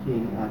well for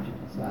King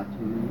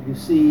Ajatasattu. You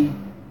see,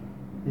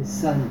 his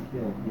son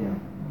killed him.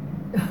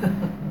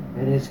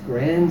 And his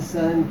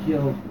grandson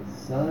killed his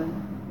son,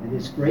 and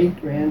his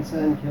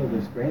great-grandson killed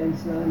his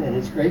grandson, and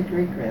his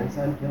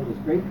great-great-grandson killed his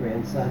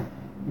great-grandson.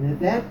 And at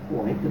that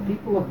point, the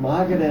people of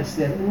Magadha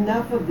said,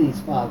 "Enough of these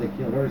father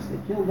killers." They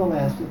killed the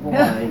last of the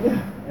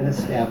line and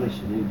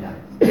established a new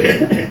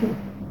dynasty.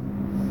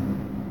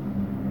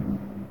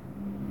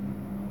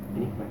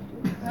 Any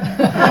questions?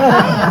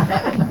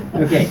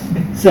 Okay,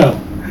 so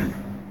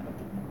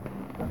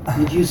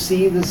did you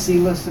see the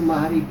Sila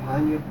Samadhi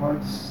Panya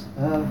parts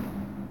of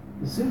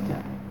the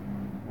sutta?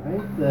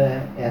 Right,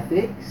 the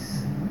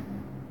ethics.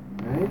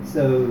 Right,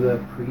 so the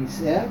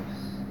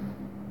precepts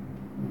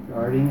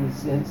regarding the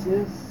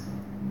senses,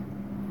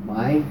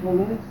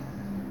 mindfulness,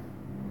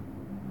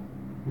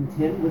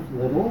 content with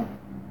little.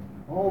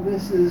 All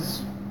this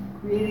is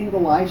creating the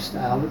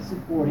lifestyle that's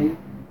supportive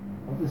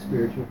of the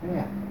spiritual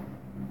path.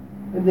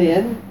 And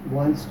then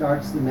one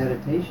starts the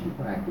meditation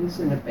practice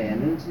and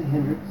abandons the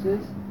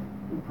hindrances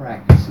and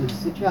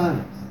practices the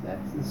jhanas.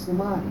 That's the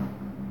samadhi.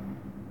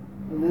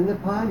 And then the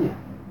panya,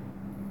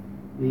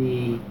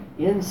 the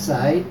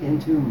insight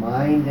into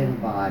mind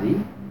and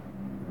body,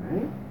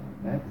 right?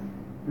 That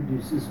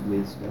produces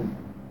wisdom.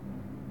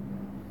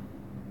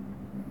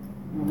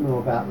 I don't know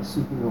about the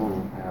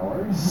supernormal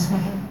powers.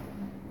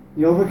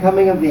 The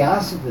overcoming of the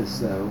asavas,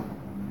 though,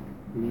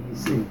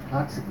 these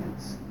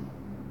intoxicants,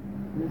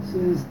 this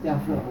is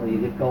definitely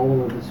the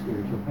goal of the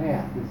spiritual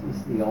path. This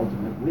is the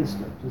ultimate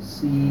wisdom, to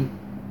see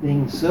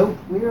things so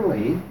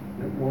clearly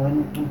that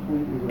one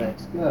completely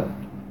lets go.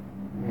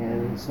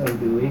 And in so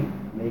doing,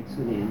 makes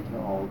an end to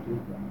all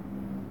dukkha.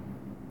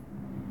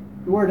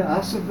 The word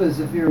asava is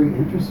a very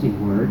interesting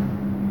word.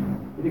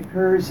 It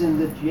occurs in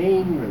the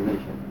Jain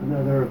religion,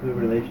 another of the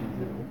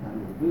religions at the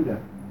time of the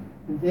Buddha.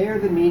 And there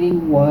the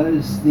meaning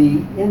was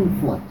the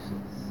influxes.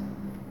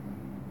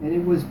 And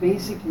it was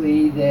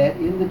basically that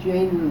in the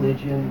Jain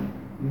religion,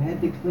 you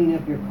had to clean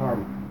up your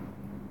karma.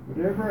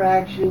 Whatever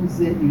actions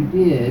that you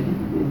did,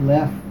 it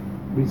left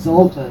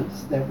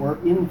resultants that were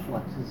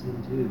influxes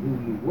into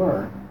who you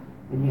were,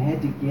 and you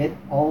had to get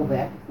all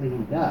that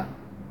cleaned up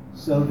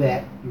so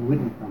that you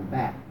wouldn't come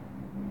back.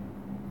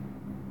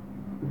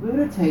 The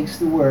Buddha takes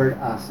the word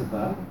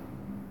asava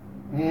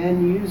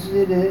and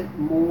uses it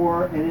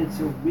more in its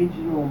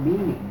original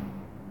meaning.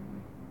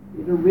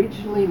 It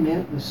originally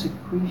meant the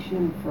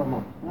secretion from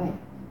a plant.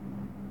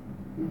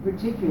 In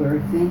particular,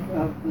 think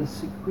of the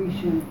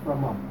secretion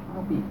from a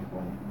poppy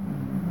plant,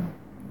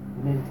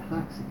 an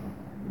intoxicant.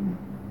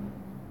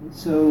 And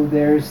so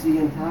there's the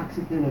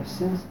intoxicant of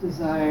sense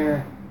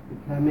desire,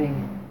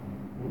 becoming,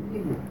 and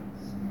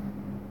ignorance.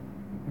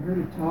 I heard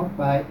a talk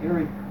by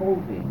Eric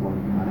Colby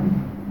one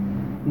time.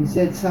 He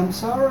said,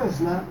 samsara is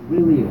not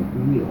really a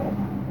wheel.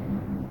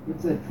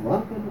 It's a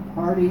drunken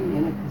party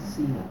in a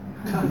casino.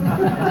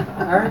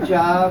 Our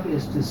job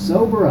is to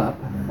sober up,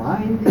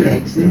 find the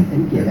exit,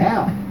 and get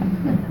out.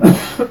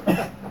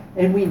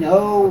 And we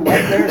know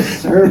what they're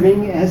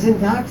serving as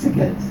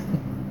intoxicants.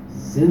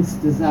 Sense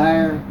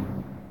desire,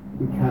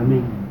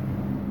 becoming,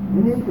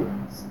 and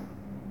ignorance.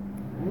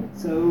 Right?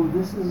 So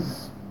this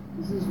is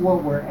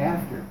what we're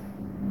after.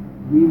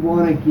 We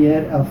want to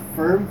get a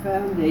firm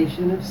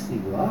foundation of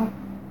sila,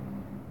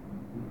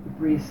 keep the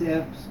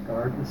precepts,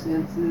 guard the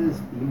senses,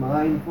 be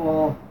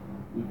mindful,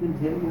 be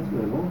content with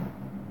little,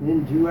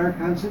 then do our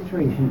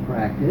concentration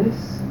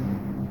practice,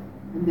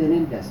 and then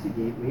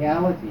investigate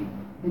reality,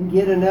 and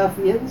get enough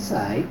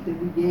insight that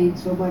we gain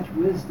so much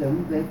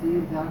wisdom that the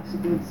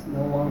intoxicants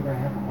no longer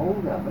have a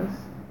hold of us.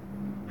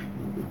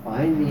 We can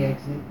find the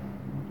exit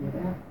and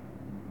get out.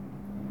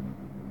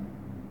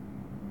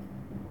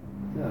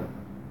 So,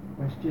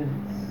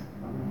 questions,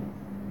 comments?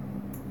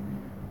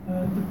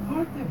 The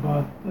part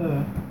about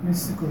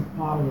mystical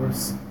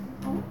powers,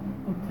 how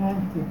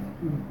authentic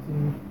do you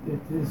think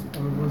that is,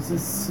 or was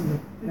this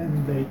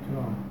then later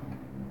on?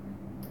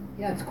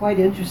 Yeah, it's quite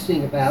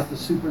interesting about the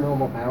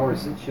supernormal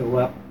powers that show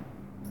up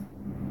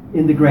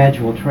in the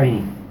gradual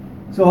training.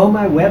 So on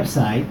my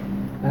website,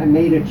 I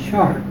made a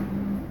chart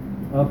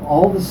of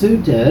all the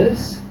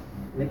suttas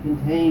that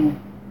contain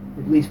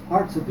at least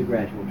parts of the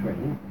gradual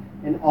training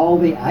and all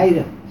the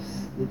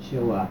items that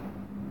show up.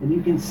 And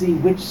you can see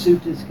which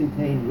suttas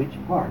contain which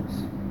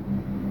parts.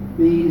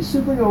 The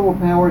supernormal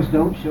powers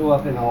don't show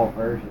up in all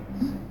versions.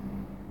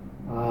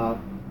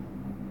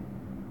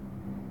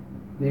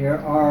 There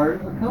are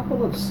a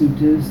couple of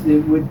suttas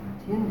that would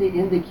tend to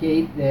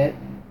indicate that,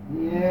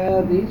 yeah,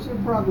 these are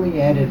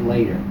probably added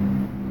later.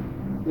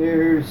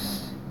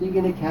 There's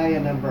Digha Nikaya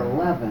number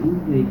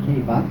 11, the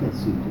Kevata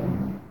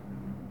Sutta.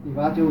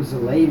 Kevata was a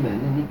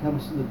layman, and he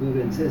comes to the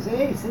Buddha and says,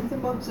 hey, send the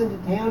monks into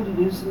town to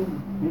do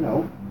some,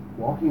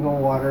 walking on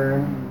water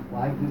and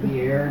flying through the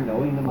air,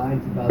 knowing the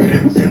minds of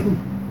others. The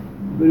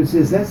Buddha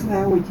says, that's not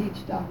how we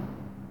teach Dharma.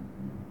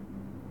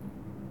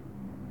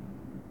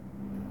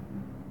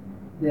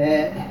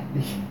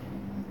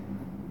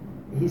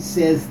 He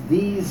says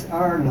these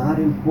are not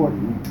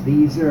important.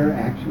 These are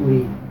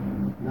actually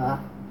not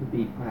to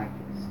be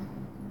practiced.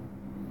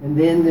 And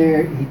then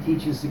he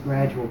teaches the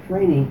gradual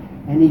training,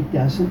 and he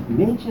doesn't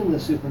mention the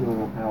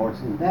supernormal powers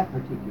in that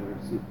particular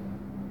sutta.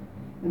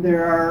 And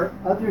there are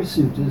other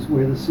suttas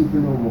where the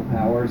supernormal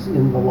powers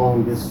in the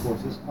long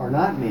discourses are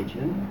not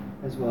mentioned,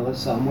 as well as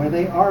some where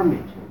they are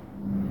mentioned.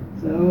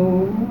 So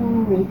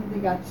maybe they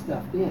got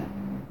stuffed in.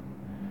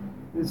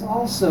 There's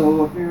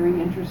also a very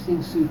interesting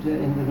sutta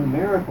in the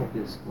numerical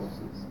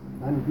discourses,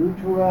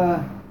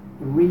 Anguttara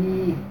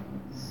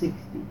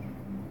 360.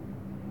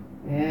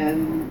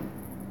 And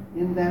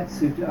in that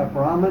sutta, a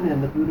Brahmin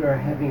and the Buddha are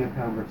having a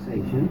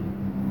conversation,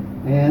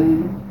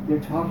 and they're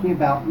talking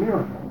about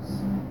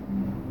miracles.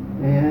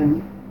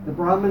 And the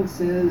Brahmin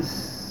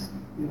says,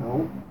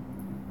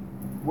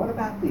 what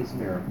about these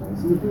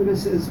miracles? And the Buddha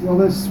says, well,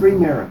 there's 3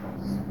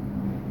 miracles.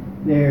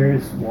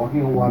 There's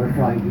walking on water,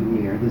 flying through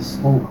the air, this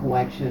whole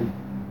collection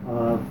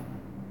of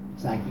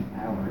psychic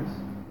powers,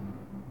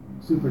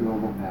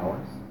 supernormal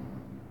powers.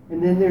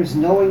 And then there's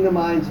knowing the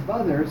minds of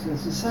others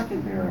as the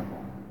second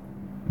miracle.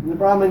 And the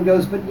Brahmin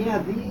goes, but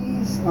yeah,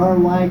 these are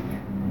like,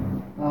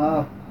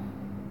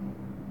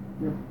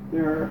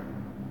 they're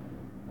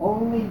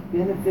only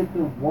benefit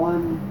the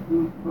one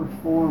who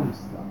performs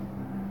them.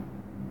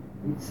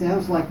 It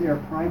sounds like they're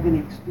a private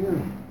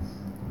experience.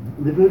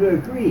 And the Buddha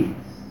agrees.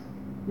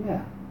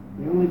 Yeah,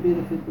 they only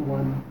benefit the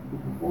one who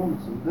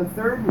performs them. The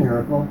third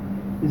miracle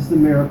is the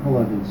miracle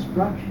of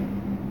instruction,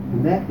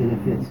 and that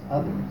benefits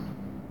others.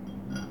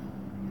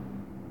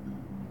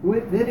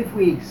 Then if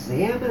we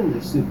examine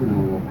the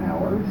supernormal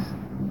powers,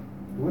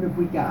 what have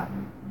we got?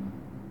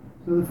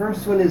 So the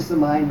first one is the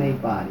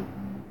mind-made body.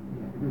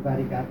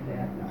 Everybody got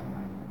that? No.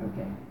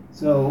 Okay.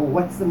 So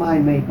what's the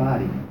mind-made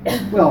body?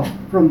 Well,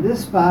 from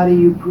this body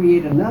you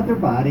create another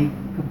body,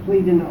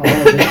 complete in all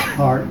of its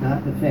part,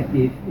 not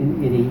defective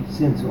in any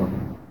sense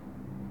organ.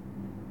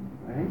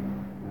 Right?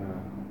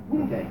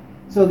 Okay.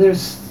 So there's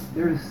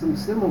some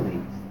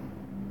similes.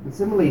 The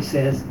simile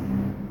says,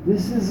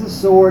 this is a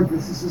sword,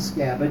 this is a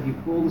scabbard. You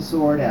pull the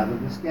sword out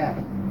of the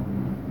scabbard.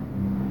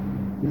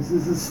 This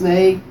is a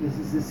snake, this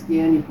is the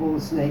skin. You pull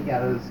the snake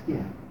out of the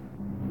skin.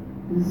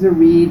 This is a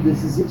reed,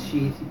 this is its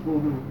sheath. You pull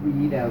the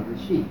reed out of the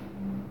sheath.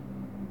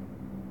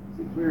 Is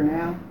it clear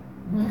now?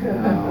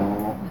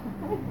 No.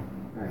 All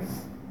right.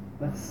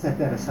 Let's set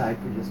that aside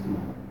for just a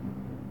moment.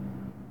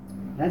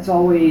 That's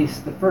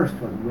always the first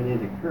one when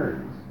it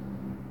occurs.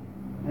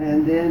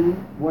 And then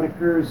what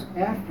occurs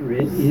after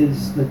it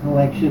is the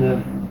collection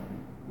of,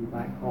 you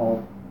might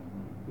call,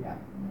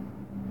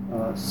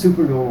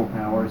 supernormal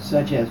powers,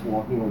 such as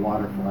walking a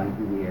water, flying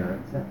through the air,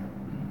 etc.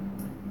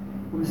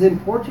 I was in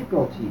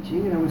Portugal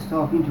teaching, and I was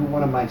talking to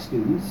one of my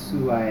students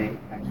who I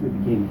actually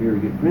became very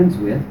good friends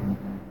with,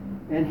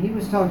 and he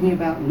was talking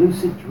about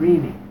lucid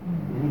dreaming.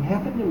 And he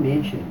happened to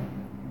mention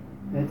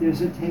that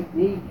there's a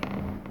technique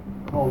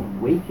called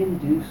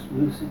wake-induced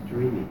lucid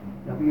dreaming,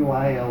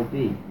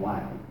 W-I-L-D,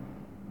 wild,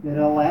 that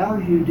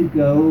allows you to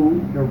go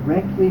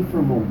directly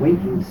from a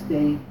waking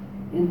state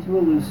into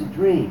a lucid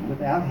dream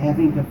without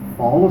having to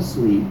fall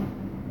asleep,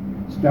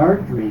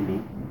 start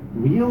dreaming,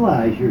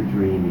 realize you're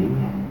dreaming,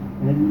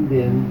 and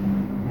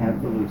then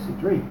have the lucid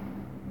dream.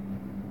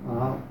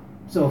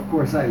 So of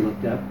course I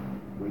looked up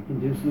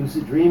wake-induced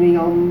lucid dreaming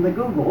on the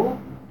Google,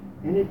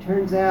 and it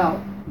turns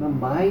out the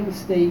mind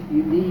state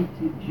you need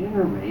to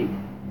generate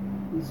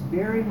is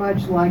very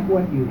much like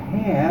what you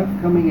have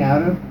coming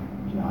out of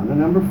jhana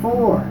number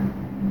 4,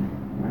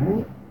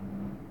 right?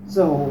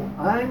 So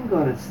I'm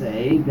going to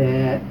say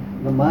that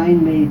the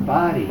mind-made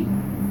body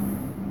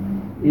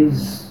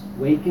is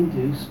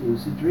wake-induced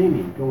lucid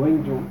dreaming.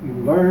 You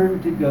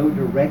learn to go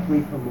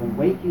directly from a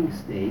waking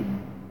state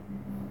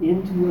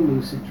into a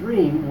lucid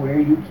dream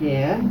where you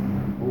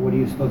can, well, what are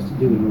you supposed to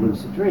do in a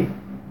lucid dream?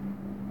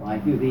 Fly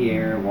through the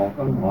air, walk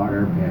on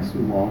water, pass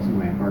through walls and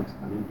ramparts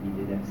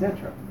unimpeded,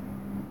 etc.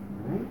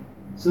 Right?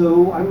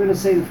 So I'm going to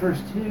say the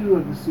first two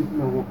of the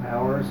supernormal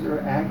powers are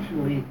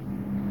actually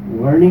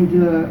learning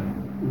to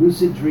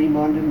lucid dream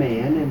on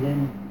demand and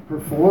then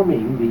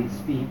performing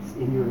these feats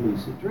in your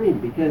lucid dream,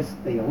 because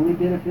they only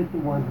benefit the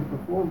one who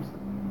performs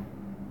them.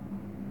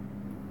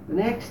 The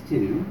next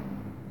two,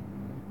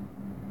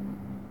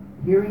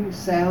 hearing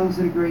sounds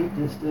at a great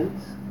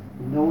distance,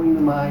 and knowing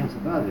the minds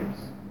of others.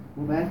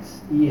 Well,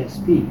 that's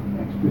ESP,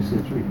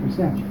 extrasensory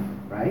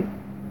perception, right?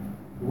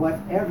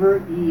 Whatever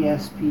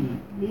ESP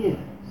is,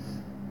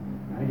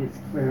 right? It's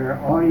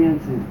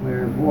clairaudience and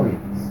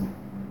clairvoyance.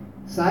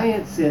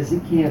 Science says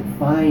it can't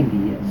find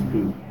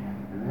ESP,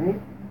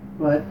 right?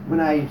 But when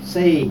I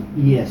say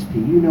ESP,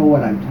 you know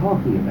what I'm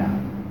talking about.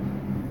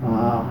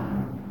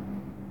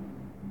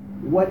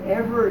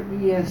 Whatever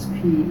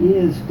ESP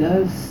is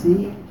does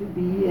seem to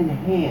be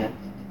enhanced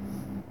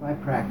by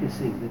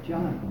practicing the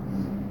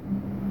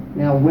jhanas.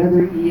 Now,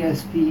 whether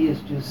ESP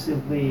is just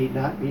simply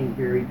not being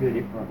very good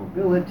at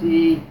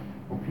probability,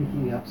 or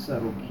picking up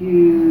subtle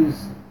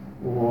cues,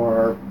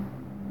 or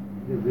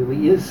there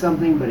really is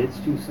something, but it's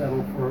too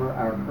subtle for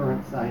our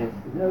current science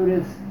to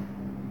notice,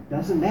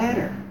 doesn't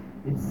matter.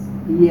 It's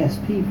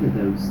ESP for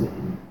those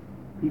things.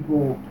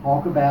 People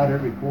talk about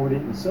it, record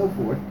it, and so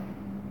forth,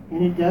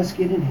 and it does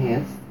get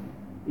enhanced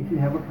if you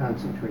have a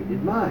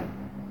concentrated mind.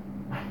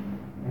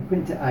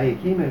 I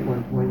came at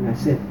one point and I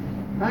said,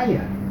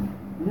 Hiya,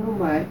 you know,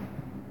 my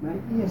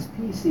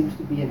ESP seems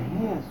to be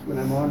enhanced when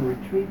I'm on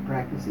retreat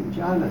practicing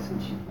jhanas.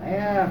 And she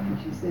laughed and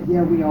she said,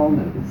 yeah, we all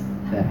notice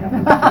that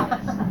happens to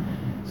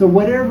us. So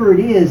whatever it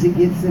is, it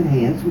gets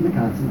enhanced with a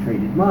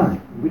concentrated mind.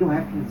 We don't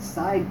have to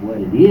decide what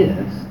it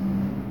is.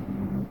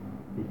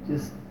 It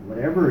just,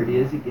 whatever it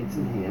is, it gets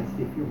enhanced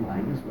if your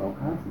mind is well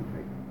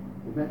concentrated.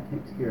 Well, that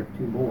takes care of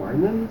two more.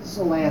 And then it's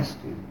the last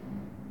two.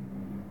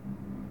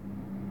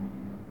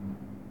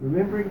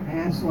 Remembering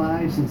past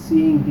lives and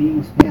seeing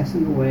beings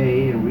passing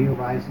away and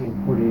realizing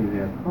according to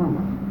their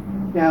karma.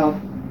 Now,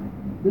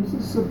 this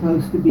is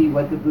supposed to be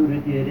what the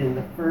Buddha did in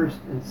the first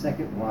and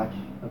second watch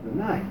of the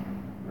night,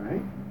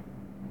 right?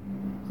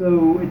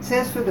 So it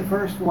says for the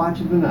first watch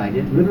of the night,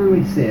 it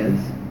literally says,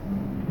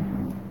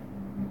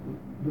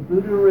 The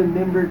Buddha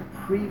remembered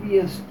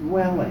previous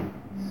dwellings.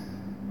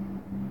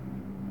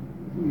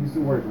 Use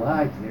the word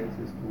lives there, it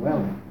says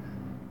dwellings.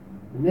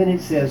 And then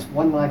it says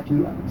 1 life,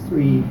 2 lives,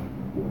 3, 4,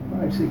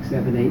 5, 6,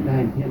 7, 8,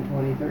 9, 10,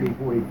 20, 30,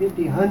 40,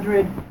 50,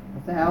 100,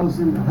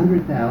 1,000,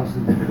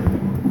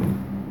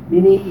 100,000.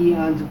 Many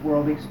eons of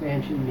world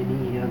expansion,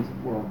 many eons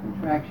of world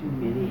contraction,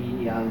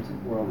 many eons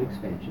of world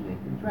expansion and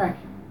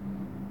contraction.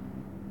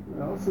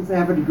 Well, since I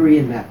have a degree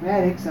in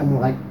mathematics, I'm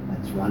like,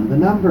 let's run the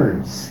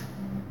numbers,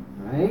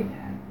 right?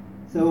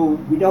 So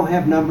we don't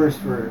have numbers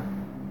for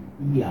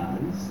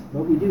eons,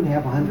 but we do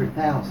have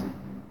 100,000.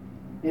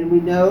 And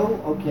we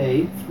know,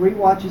 okay, 3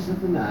 watches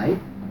of the night.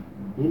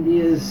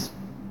 India's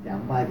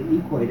down by the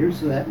equator,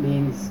 so that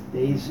means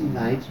days and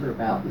nights are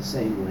about the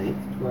same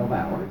length, 12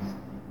 hours.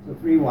 So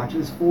 3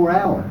 watches, 4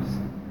 hours.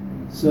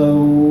 So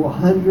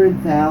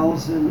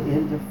 100,000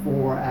 into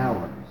 4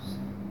 hours.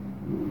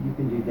 You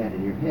can do that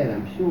in your head,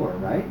 I'm sure,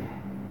 right?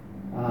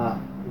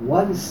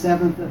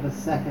 1/7 of a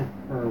second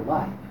per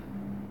life.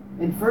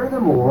 And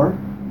furthermore,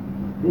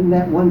 in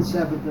that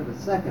 1/7 of a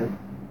second,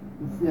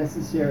 it's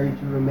necessary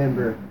to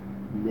remember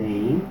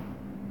name,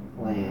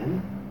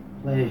 plan,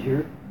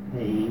 pleasure,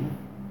 pain,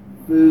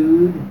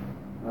 food,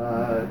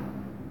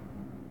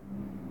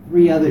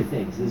 3 other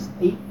things. There's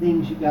 8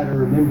 things you got to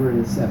remember in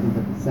a 1/7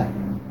 of a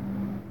second.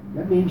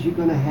 That means you're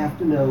going to have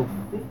to know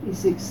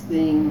 56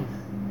 things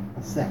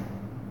a second.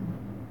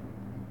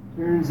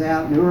 Turns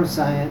out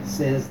neuroscience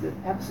says that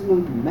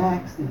absolute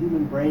max the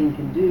human brain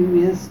can do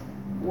is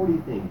 40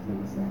 things in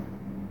a second.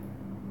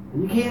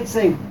 And you can't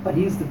say, but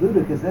he's the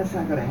Buddha, because that's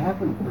not going to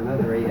happen for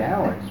another 8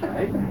 hours,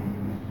 right?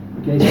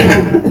 Okay, so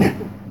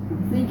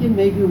I'm thinking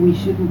maybe we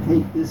shouldn't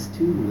take this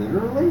too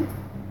literally,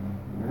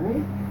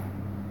 right?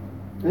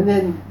 And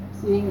then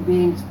seeing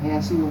beings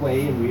passing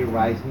away and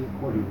re-arising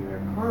according to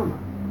their karma.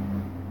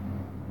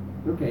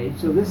 Okay,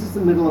 so this is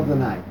the middle of the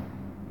night.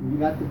 You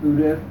got the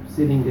Buddha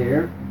sitting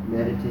there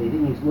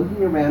meditating. He's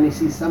looking around. He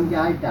sees some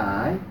guy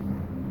die,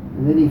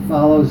 and then he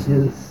follows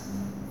his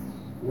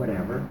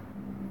whatever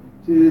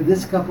to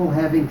this couple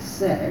having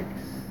sex,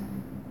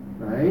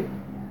 right?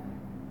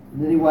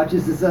 And then he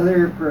watches this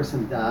other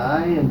person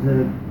die, and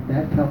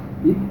that couple.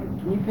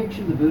 Can you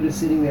picture the Buddha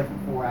sitting there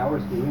for 4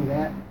 hours doing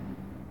that?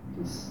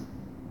 Just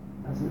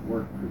doesn't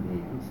work for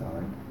me. I'm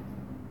sorry.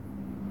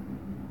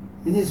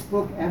 In his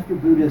book, After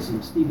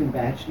Buddhism, Stephen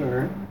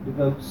Batchelor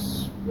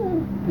devotes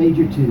a page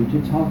or 2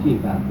 to talking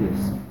about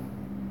this.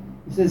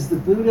 He says the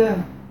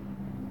Buddha,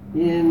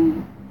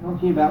 in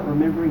talking about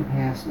remembering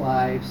past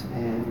lives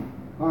and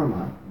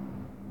karma,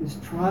 is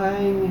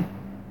trying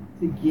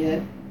to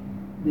get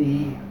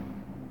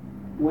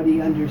what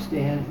he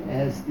understands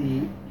as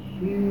the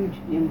huge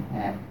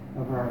impact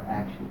of our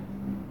actions,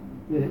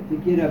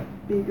 to get a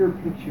bigger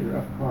picture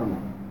of karma.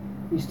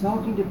 He's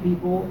talking to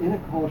people in a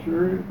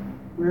culture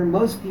where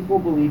most people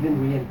believe in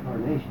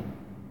reincarnation.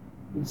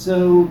 And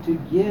so to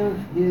give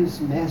his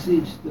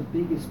message the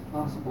biggest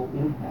possible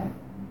impact,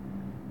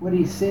 what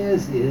he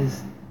says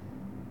is,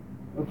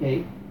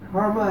 okay,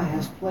 karma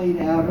has played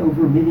out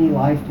over many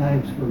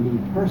lifetimes for me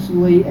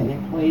personally, and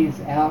it plays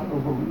out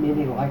over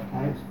many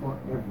lifetimes for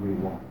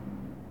everyone.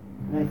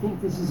 And I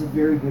think this is a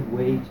very good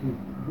way to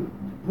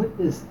put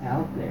this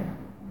out there.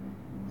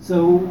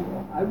 So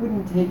I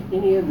wouldn't take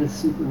any of this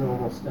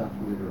supernormal stuff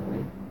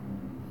literally.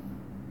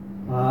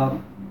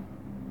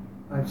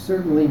 I've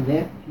certainly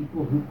met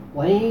people who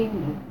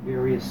claimed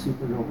various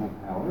supernormal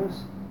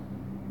powers,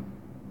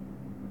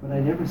 but I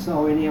never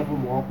saw any of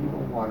them walking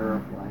on water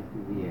or flying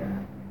through the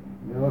air.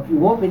 You know, if you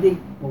want me to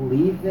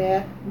believe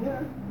that,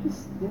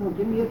 just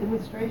give me a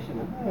demonstration.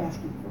 I'm not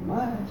asking for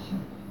much,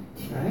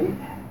 right?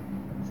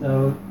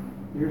 So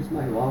here's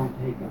my long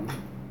take on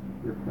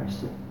your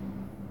question.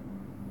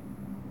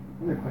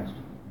 Another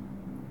question.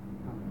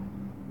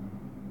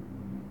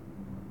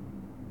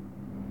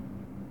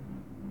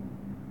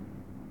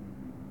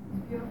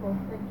 Beautiful.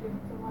 Thank you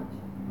so much.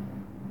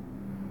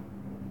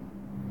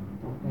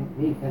 Don't thank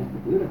me, thank the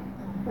Buddha.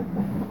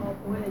 Well,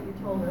 the way that you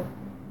told it.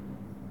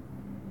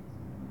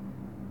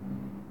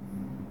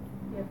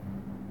 Yes.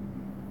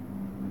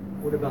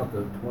 What about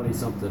the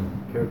 20-something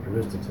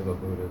characteristics of a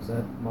Buddha? Is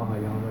that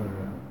Mahayana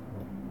or?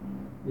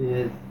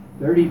 The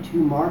 32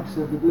 marks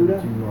of the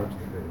Buddha? 32 marks of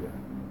the Buddha.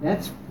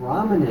 That's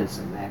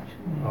Brahmanism,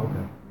 actually.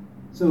 Okay.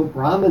 So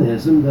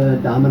Brahmanism, the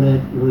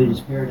dominant religious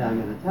paradigm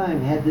at the time,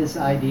 had this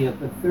idea of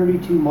the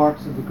 32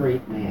 marks of the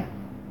great man.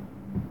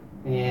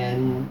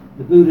 And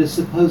the Buddha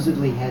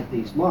supposedly had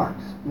these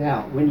marks.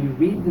 Now, when you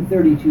read the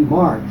 32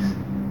 marks,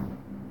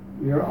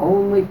 your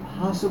only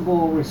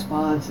possible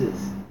response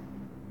is,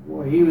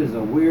 boy, he was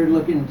a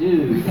weird-looking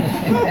dude.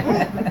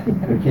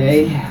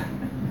 Okay?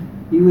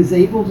 He was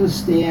able to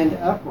stand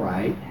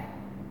upright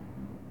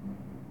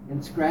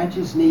and scratch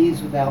his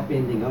knees without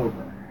bending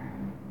over.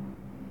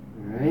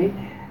 Right?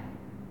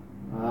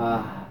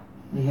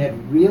 He had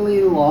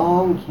really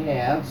long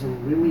calves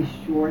and really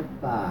short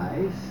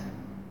thighs.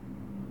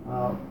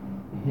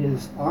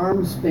 His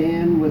arm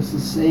span was the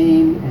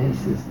same as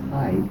his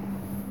height,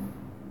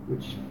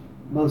 which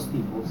most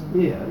people's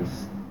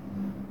is.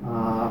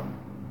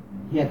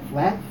 He had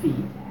flat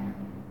feet.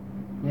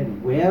 He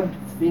had webbed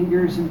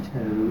fingers and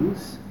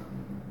toes.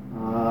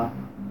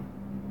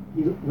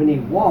 When he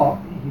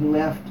walked, he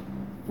left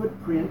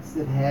footprints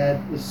that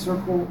had the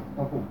circle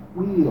of a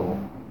wheel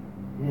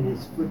in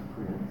his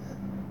footprints.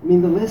 I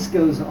mean, the list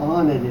goes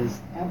on and is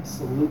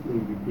absolutely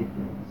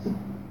ridiculous.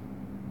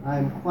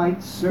 I'm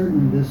quite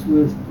certain this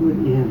was put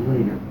in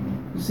later.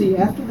 You see,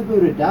 after the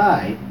Buddha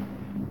died,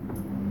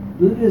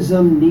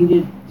 Buddhism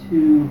needed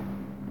to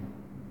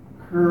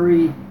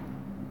curry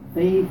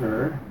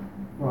favor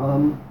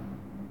from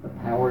the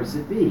powers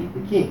that be,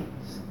 the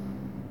kings,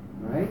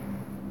 right?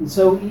 And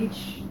so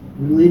each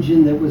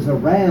religion that was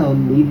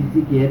around needed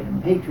to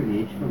get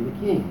patronage from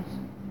the kings.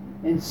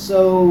 And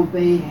so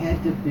they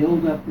had to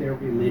build up their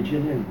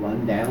religion and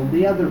run down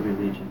the other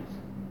religions.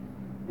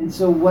 And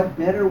so what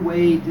better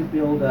way to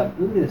build up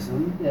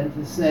Buddhism than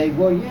to say,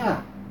 well,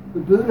 yeah, the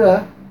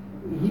Buddha,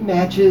 he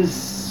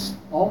matches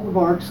all the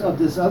marks of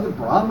this other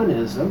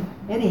Brahmanism,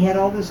 and he had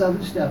all this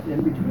other stuff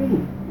in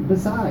between,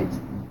 besides.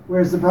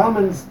 Whereas the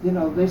Brahmins, you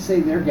know, they say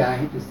their guy,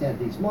 he just had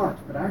these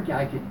marks, but our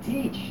guy could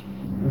teach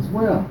as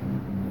well.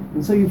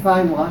 And so you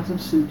find lots of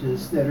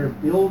suttas that are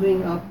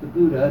building up the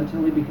Buddha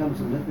until he becomes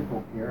a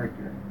mythical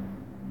character.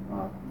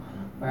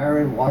 Fire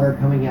and water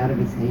coming out of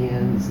his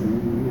hands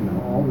and, you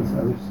know, all this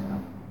other stuff.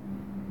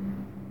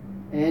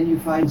 And you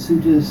find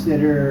suttas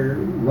that are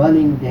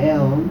running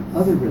down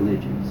other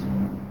religions.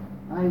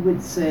 I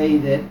would say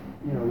that,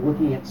 you know,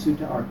 looking at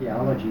sutta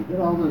archaeology, that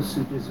all those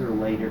suttas are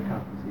later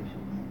compositions,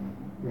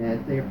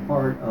 that they're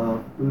part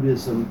of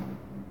Buddhism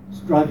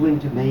struggling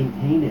to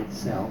maintain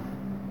itself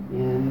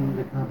in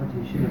the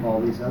competition of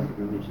all these other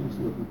religions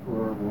looking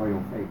for a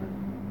royal favor.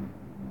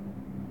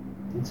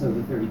 And so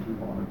the 32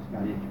 bars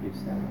got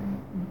introduced that way.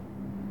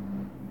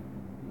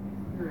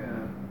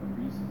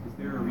 Is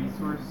there a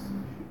resource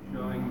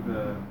showing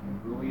the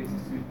earliest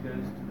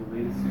suttas to the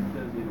latest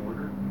suttas in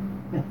order?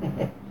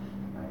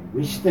 I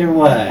wish there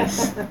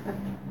was.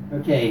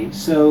 Okay,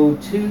 so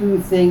two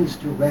things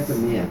to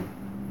recommend.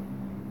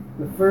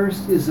 The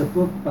first is a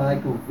book by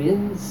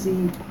Govind C.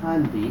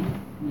 Pandey,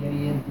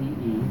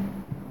 P-A-N-D-E,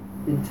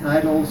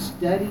 entitled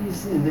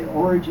Studies in the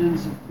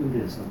Origins of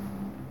Buddhism.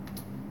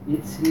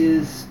 It's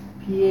his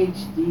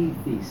PhD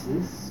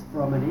thesis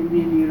from an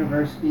Indian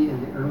university in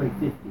the early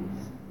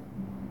 50s.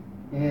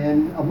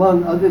 And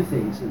among other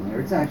things in there,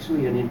 it's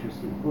actually an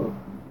interesting book.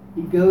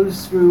 He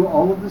goes through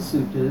all of the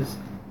suttas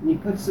and he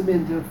puts them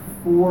into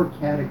 4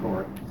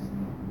 categories: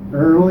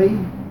 early,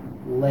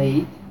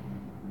 late,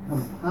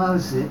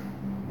 composite,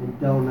 and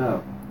don't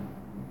know.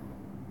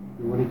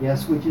 You want to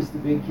guess which is the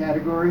big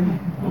category?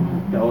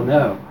 Don't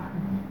know.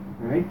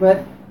 All right,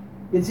 but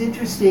it's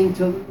interesting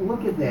to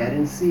look at that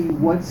and see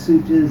what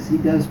suttas he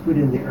does put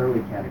in the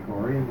early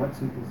category and what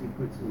suttas he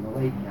puts in the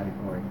late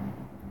category.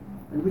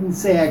 I wouldn't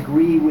say I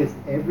agree with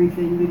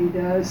everything that he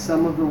does.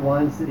 Some of the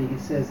ones that he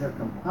says are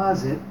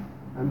composite,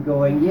 I'm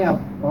going, yeah,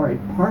 all right,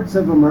 parts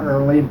of them are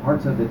early and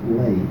parts of it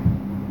late.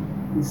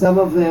 And some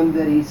of them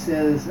that he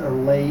says are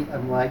late,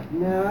 I'm like,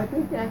 no, I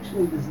think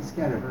actually this is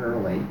kind of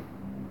early.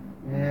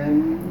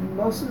 And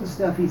most of the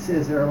stuff he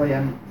says early,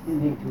 I'm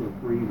tending to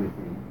agree with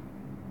him.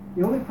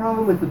 The only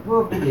problem with the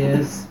book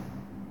is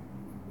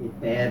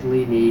it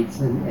badly needs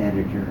an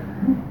editor.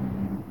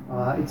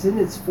 It's in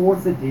its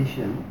 4th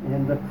edition,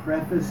 and the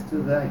preface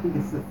to I think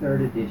it's the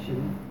 3rd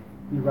edition,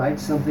 he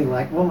writes something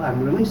like, well,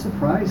 I'm really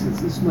surprised there's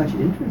this much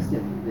interest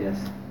in this.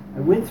 I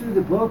went through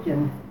the book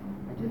and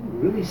I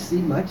didn't really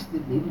see much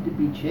that needed to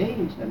be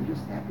changed. I'm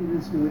just happy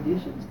this new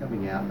edition's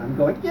coming out. And I'm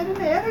going, get an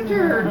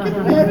editor, get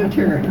an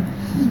editor.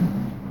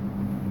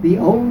 The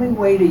only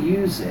way to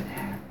use it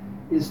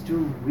is to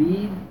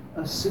read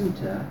a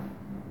sutta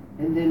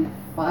and then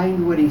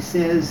find what he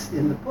says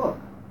in the book.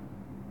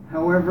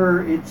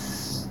 However,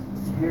 it's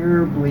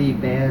terribly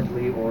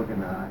badly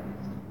organized.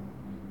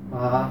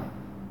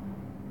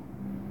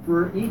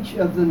 For each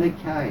of the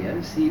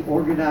Nikayas, he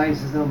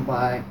organizes them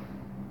by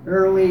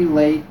early,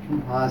 late,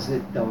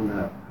 composite, don't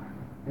know.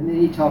 And then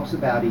he talks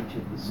about each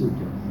of the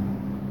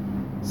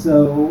suttas.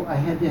 So I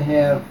had to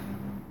have,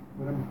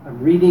 when I'm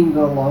reading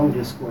the long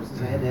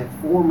discourses, I had to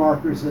have 4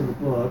 markers in the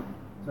book.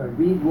 So I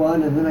read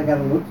one, and then I got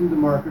to look through the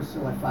markers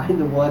till I find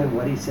the one and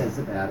what he says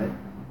about it.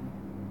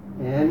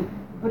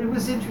 But it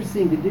was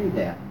interesting to do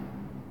that.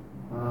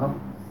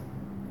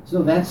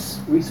 So that's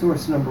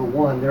resource number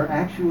 1. There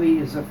actually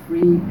is a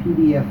free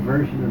PDF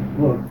version of the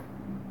book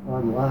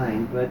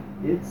online, but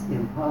it's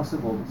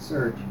impossible to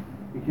search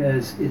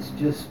because it's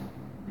just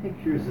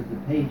pictures of the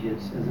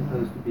pages as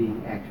opposed to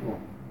being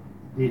actual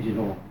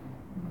digital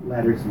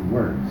letters and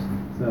words.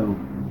 So,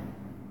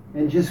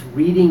 and just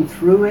reading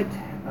through it,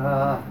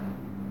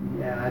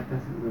 yeah, it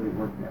doesn't really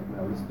work that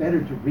well. It's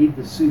better to read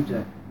the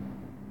sutta,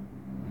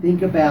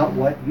 think about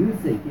what you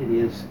think it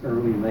is,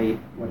 early, late,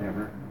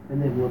 whatever,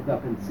 and then look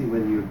up and see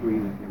whether you agree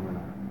with him or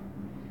not.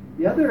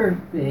 The other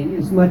thing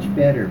is much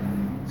better.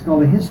 It's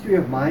called A History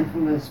of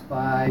Mindfulness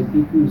by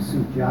Bhikkhu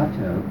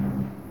Sujato,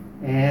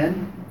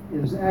 and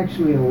there's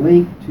actually a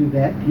link to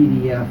that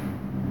PDF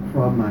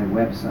from my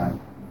website.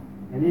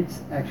 And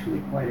it's actually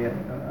quite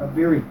a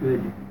very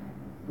good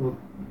book.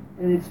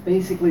 And it's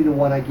basically the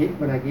one I gave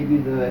when I gave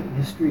you the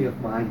history of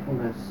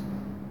mindfulness,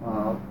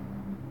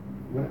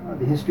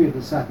 the history of the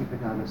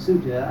Satipatthana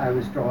Sutta. I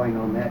was drawing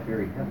on that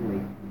very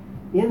heavily.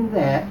 In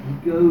that, he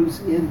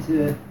goes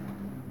into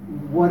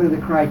what are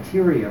the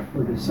criteria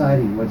for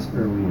deciding what's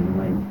early and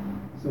late.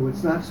 So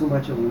it's not so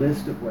much a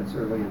list of what's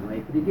early and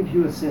late, but it gives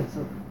you a sense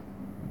of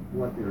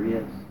what there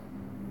is.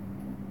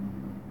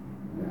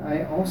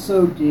 I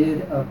also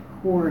did a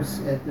course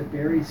at the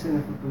Berry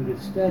Center for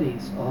Buddhist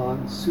Studies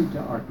on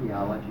Sutta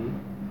archaeology.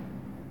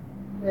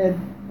 And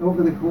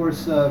over the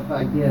course of,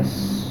 I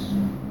guess,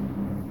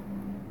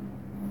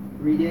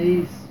 3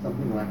 days,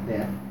 something like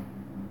that,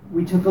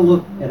 we took a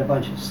look at a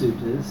bunch of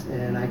suttas,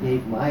 and I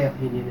gave my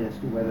opinion as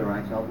to whether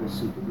I felt this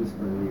sutta was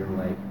early or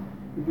late.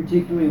 And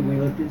particularly, we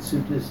looked at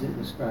suttas that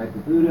describe the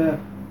Buddha,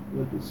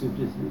 looked at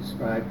suttas that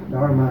describe the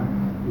Dharma,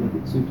 looked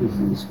at suttas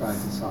that describe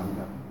the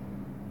Sangha.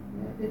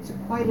 It's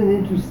quite an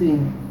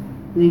interesting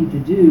thing to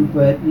do,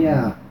 but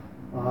yeah,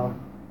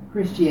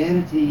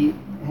 Christianity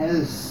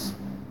has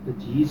the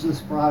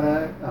Jesus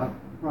Project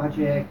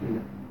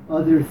and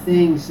other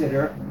things that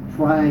are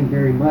trying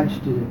very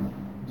much to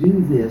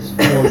do this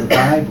for the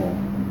Bible.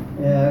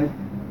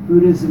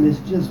 Buddhism is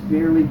just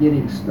barely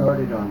getting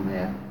started on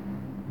that,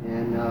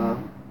 and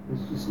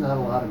there's just not a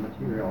lot of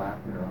material out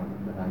there on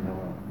it that I know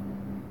of.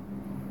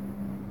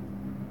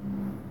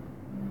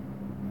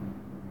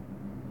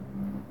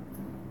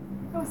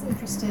 I was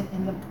interested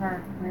in the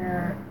part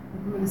where the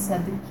Buddha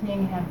said the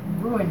king had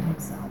ruined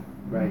himself.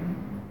 Right.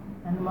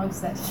 And the monks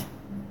said,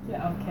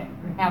 yeah, okay,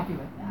 we're happy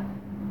with that.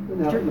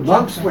 Now, the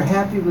monks were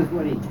happy with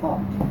what he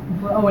taught.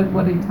 Oh, and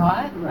what he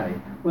taught? Right.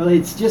 Well,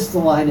 it's just the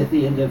line at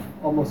the end of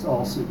almost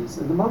all suttas.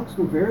 And the monks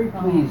were very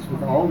pleased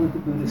with all that the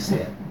Buddha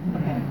said.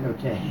 Okay.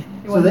 Okay.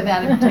 It wasn't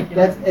that in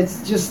particular.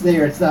 It's just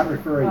there. It's not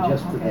referring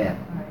just to okay. that.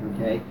 All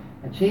right. Okay.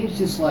 I changed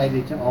it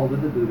slightly to all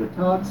that the Buddha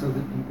taught so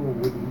that people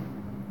wouldn't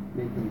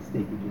make the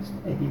mistake of just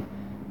saying.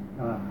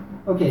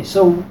 Okay,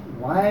 so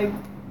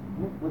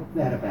what's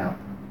that about?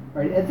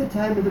 Right, at the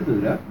time of the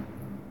Buddha,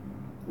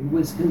 it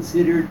was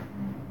considered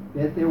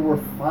that there were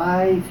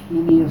 5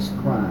 heinous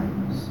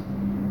crimes.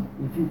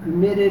 If you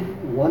committed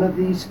one of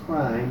these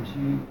crimes,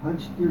 you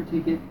punched your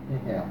ticket to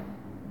hell.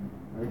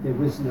 Right, there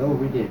was no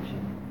redemption.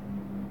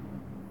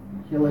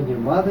 Killing your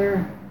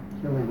mother,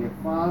 killing your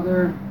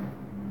father,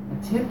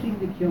 attempting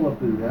to kill a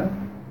Buddha,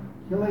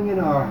 killing an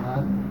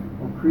Arhat,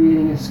 or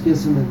creating a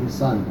schism in the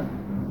Sangha.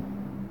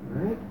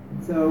 Right?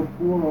 So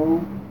poor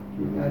old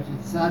King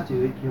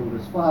Ajatasattu had killed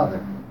his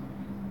father.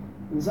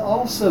 It was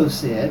also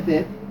said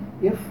that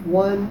if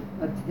one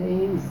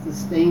attains the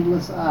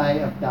stainless eye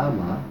of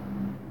Dhamma,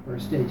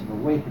 first stage of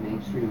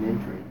awakening, stream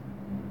entry,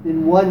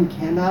 then one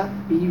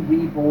cannot be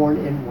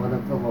reborn in one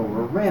of the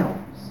lower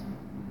realms.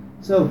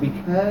 So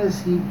because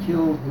he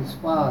killed his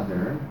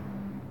father,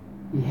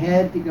 he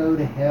had to go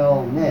to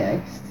hell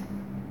next,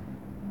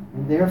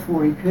 and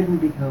therefore he couldn't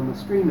become a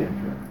stream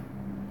enterer.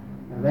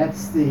 Now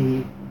that's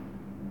the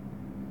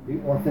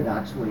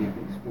orthodox way of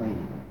explaining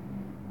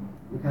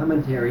it. The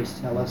commentaries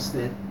tell us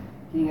that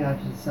King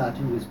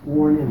Ajatasattu was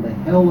born in the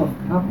hell of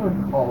copper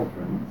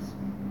cauldrons,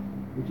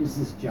 which is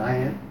this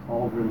giant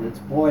cauldron that's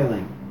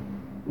boiling.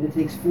 And it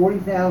takes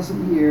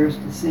 40,000 years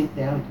to sink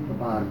down to the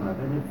bottom of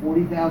it, and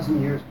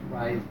 40,000 years to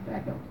rise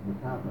back up to the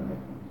top of it.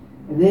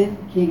 And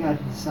then King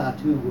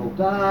Ajatasattu will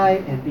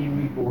die and be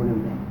reborn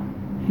in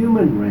the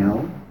human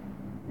realm,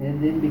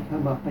 and then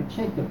become a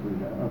Pacceka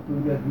Buddha, a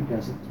Buddha who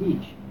doesn't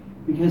teach,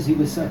 because he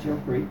was such a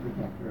great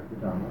protector of the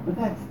Dharma. But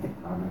that's the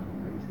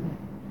commentaries.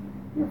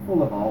 They're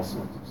full of all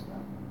sorts of stuff.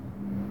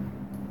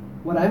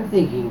 What I'm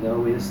thinking,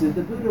 though, is that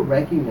the Buddha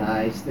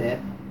recognized that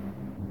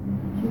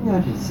King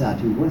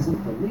Ajatasattu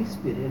wasn't the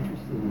least bit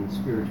interested in the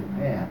spiritual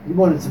path. He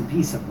wanted some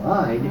peace of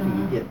mind if he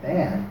could get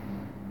that,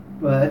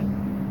 but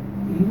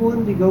he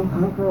wanted to go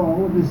conquer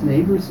all of his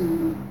neighbors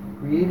and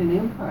create an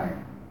empire.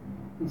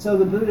 And so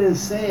the Buddha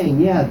is saying,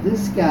 yeah,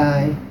 this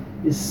guy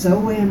is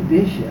so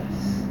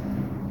ambitious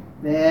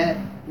that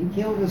he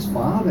killed his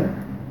father.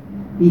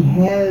 He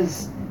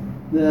has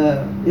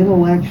the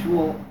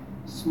intellectual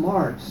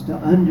smarts to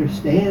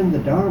understand the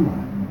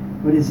Dharma,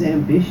 but his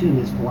ambition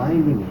is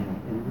blinding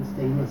him, and the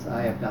stainless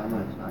eye of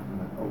Dhamma is not going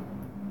to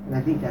open. And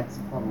I think that's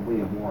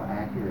probably a more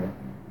accurate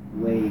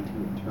way to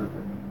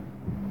interpret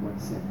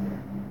what's said there.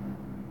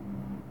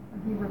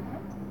 He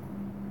repented.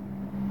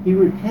 He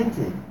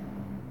repented,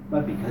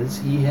 but because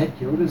he had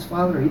killed his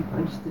father, he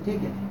punched the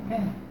ticket.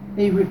 Okay.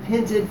 He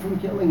repented from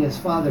killing his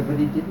father, but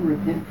he didn't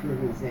repent for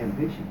his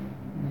ambition.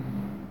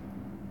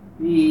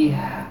 The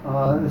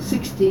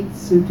 16th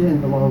sutta in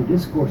the Long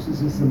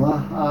Discourses is the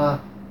Maha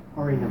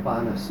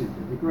Parinibbana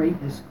Sutta, the great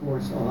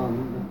discourse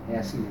on the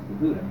passing of the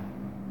Buddha.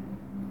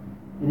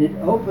 And it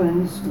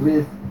opens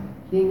with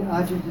King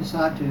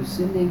Ajatasattu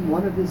sending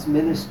one of his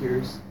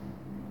ministers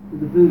to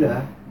the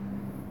Buddha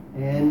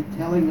and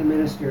telling the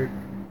minister,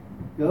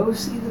 go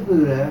see the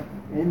Buddha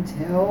and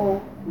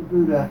tell the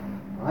Buddha,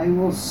 I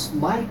will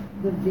smite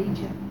the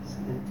Vijayans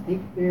and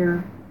take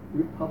their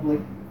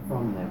republic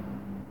from them.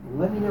 And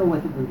let me know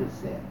what the Buddha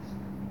says.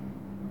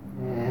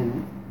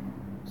 And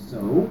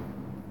so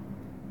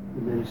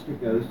The minister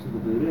goes to the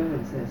Buddha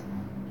and says,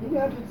 King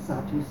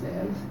Ajatasattu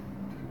says,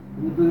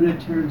 and the Buddha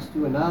turns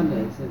to Ananda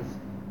and says,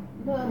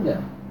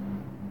 Ananda,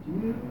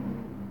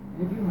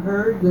 have you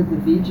heard that the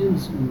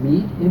Vijayans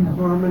meet in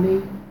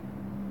harmony,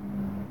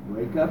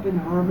 break up in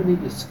harmony,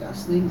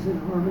 discuss things in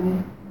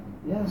harmony?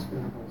 Yes,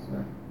 Venerable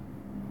Sir.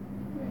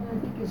 Yeah, I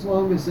think as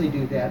long as they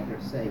do that,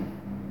 they're safe.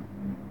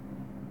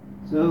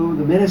 So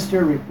the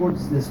minister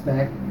reports this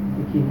back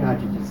to King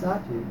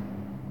Ajatasattu,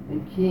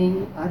 and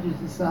King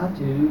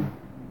Ajatasattu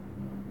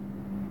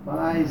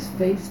buys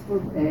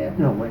Facebook ad.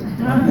 No, wait,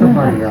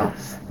 somebody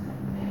else.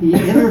 He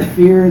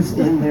interferes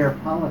in their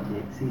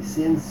politics. He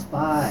sends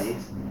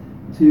spies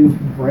to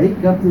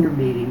break up their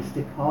meetings,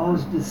 to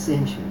cause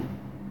dissension,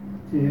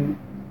 to,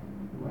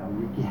 well,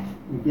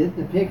 you get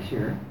the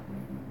picture,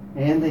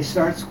 and they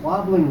start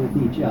squabbling with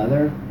each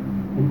other,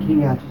 and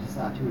King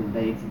Ajatasattu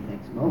invades and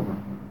takes them over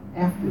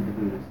after the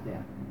Buddha's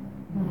death.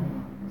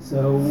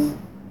 So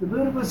the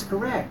Buddha was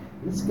correct.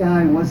 This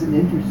guy wasn't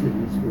interested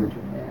in the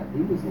spiritual path.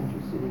 He was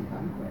interested in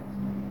conquest.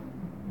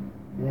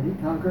 And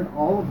he conquered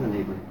all of the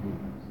neighboring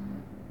kingdoms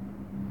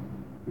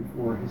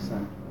before his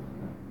son killed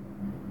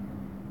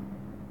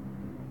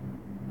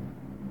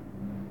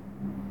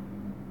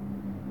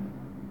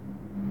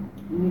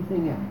him.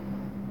 Anything else?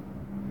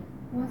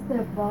 Was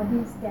the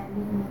body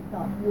scanning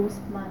method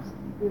used much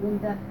during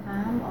that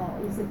time, or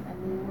is it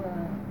a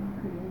newer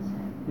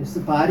creation? Is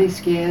the body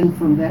scan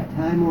from that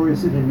time, or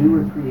is it a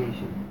newer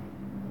creation?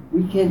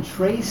 We can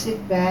trace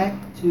it back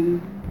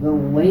to the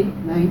late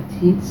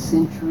 19th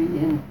century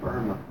in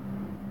Burma.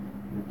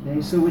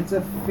 Okay, so it's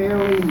a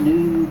fairly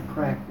new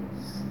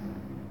practice.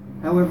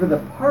 However, the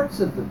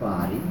parts of the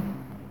body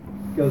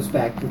goes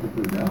back to the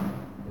Buddha.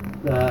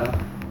 The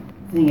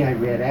thing I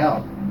read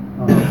out,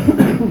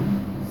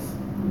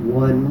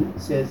 one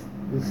says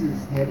this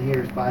is head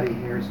hairs, body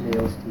hairs,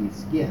 nails, teeth,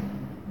 skin.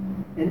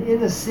 And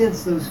in a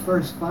sense, those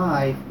first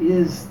 5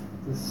 is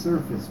the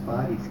surface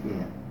body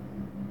scan.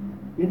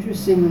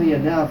 Interestingly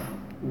enough,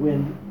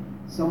 when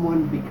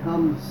someone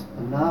becomes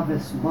a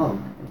novice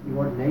monk at the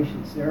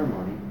ordination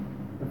ceremony,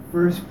 the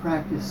first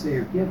practice they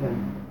are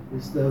given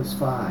is those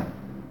 5.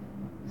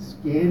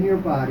 Scan your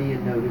body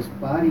and notice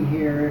body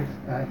hairs,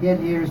 head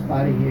hairs,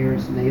 body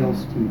hairs,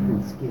 nails, teeth,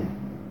 and skin,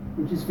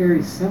 which is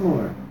very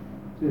similar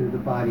to the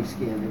body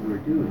scan that we're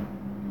doing.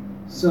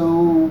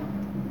 So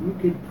you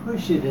could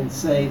push it and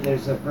say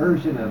there's a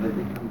version of it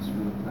that comes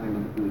from the time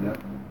of the Buddha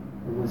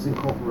and was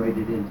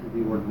incorporated into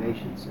the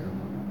ordination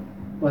ceremony.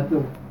 But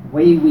the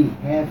way we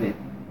have it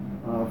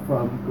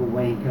from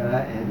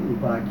Goenka and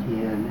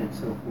Ubakin and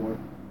so forth,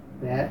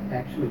 that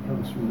actually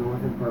comes from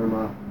northern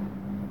Burma,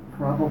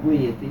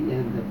 probably at the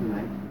end of the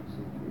 19th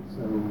century.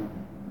 So,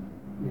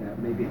 yeah,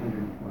 maybe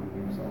 120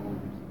 years old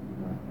or something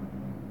like that.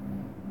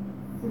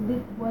 So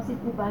was it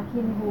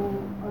Ubakin who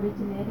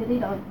originated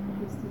it, or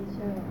his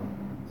teacher?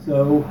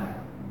 So,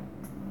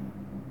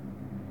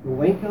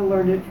 Goenka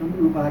learned it from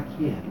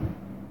Ubakin.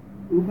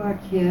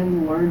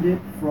 Ubakin learned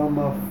it from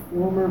a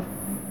former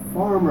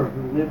farmer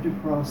who lived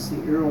across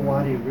the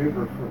Irrawaddy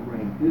River from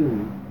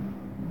Rangoon,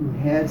 who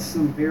had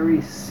some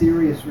very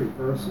serious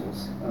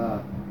reversals.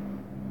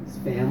 His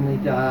family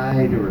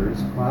died, or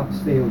his crops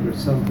failed, or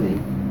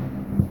something.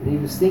 And he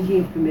was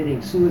thinking of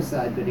committing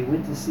suicide, but he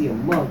went to see a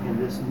monk, and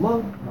this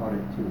monk taught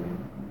it to him.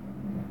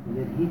 And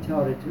then he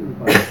taught it to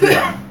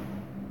Ubakin.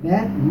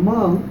 That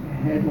monk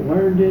had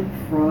learned it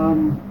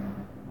from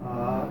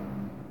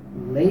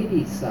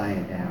Lady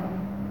Sayadaw.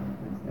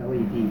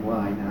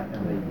 L-E-D-Y, not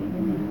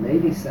L-A-D-E,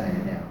 Lady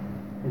Sayadaw.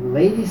 And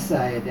Lady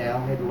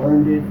Sayadaw had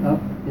learned it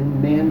up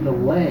in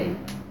Mandalay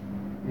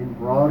and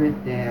brought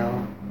it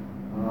down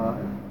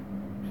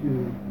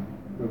to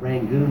the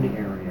Rangoon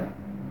area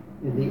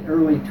in the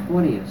early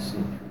 20th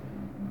century.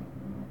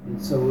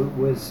 And so it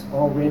was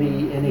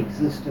already in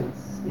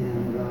existence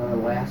in the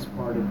last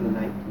part of the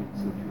 19th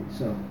century.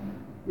 So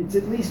it's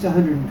at least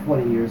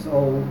 120 years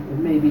old,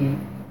 and maybe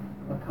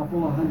a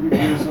couple of hundred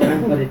years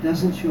old, but it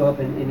doesn't show up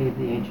in any of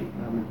the ancient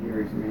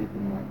commentaries or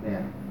anything like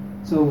that.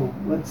 So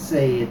let's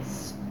say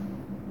it's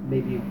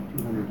maybe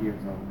 200 years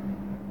old.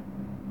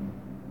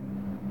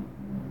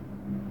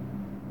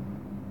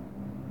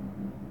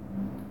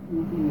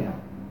 Anything else?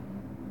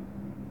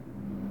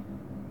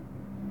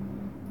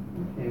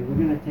 Okay, we're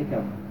going to take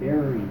a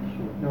very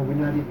short, no, we're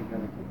not even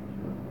going to take a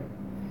short break.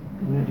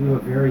 We're going to do a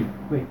very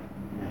quick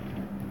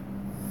lecture.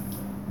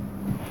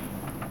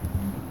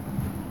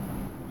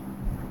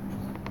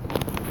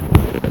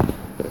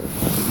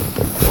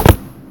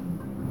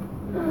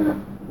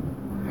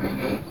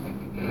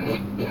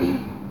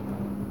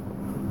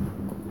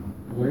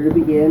 Where to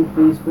begin,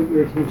 please put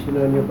your attention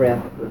on your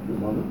breath for a few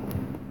moments.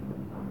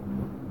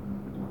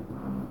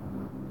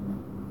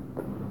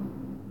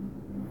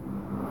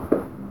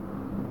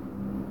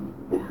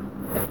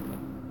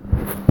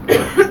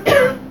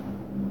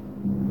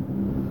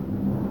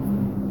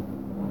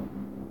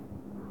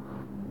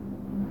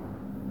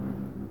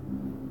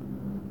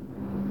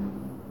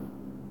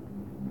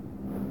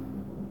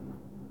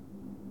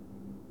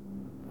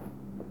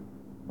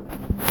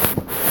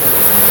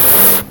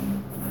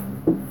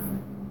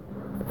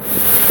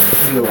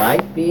 Do you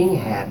like being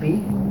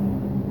happy?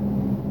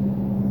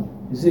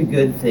 Is it a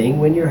good thing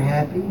when you're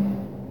happy?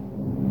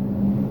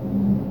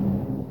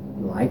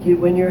 You like it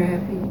when you're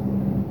happy?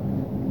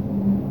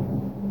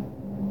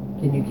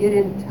 Can you get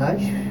in touch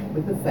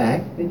with the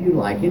fact that you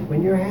like it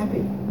when you're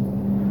happy?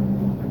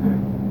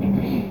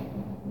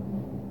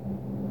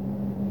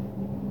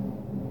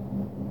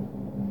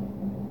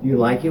 Do you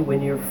like it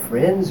when your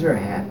friends are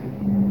happy?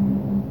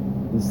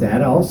 Is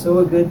that also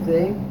a good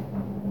thing?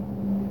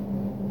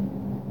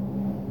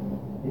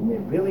 Isn't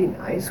it really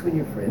nice when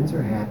your friends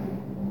are happy?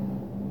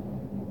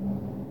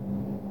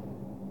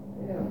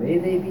 Yeah, may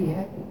they be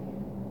happy.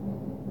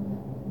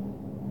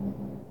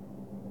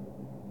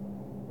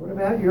 What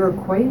about your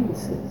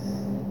acquaintances?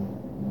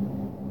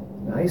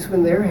 Nice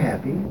when they're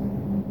happy.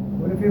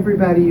 What if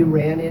everybody you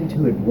ran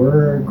into at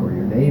work or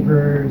your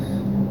neighbors,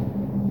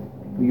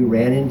 people you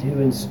ran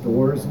into in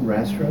stores and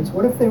restaurants,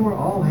 what if they were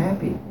all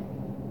happy?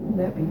 Wouldn't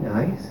that be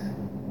nice?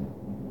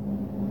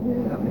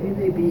 Yeah, may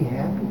they be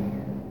happy.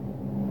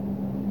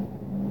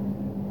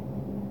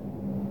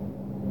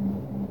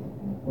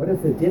 What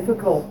if the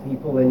difficult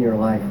people in your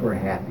life were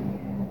happy?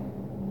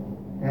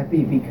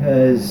 Happy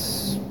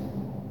because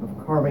of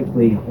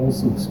karmically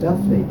wholesome stuff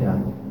they've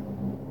done.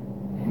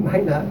 It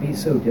might not be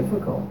so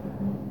difficult.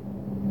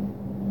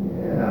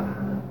 Yeah.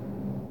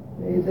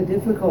 May the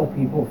difficult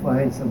people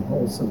find some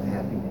wholesome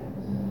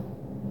happiness.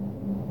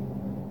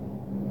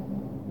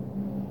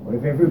 What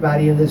if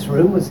everybody in this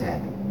room was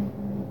happy?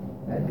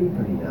 That'd be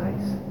pretty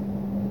nice.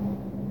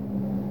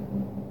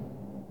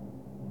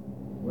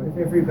 What if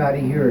everybody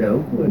here at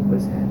Oakwood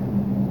was happy?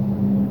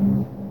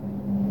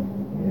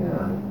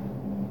 Yeah,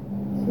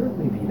 it'd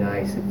certainly be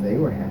nice if they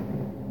were happy.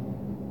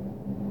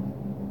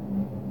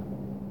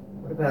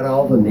 What about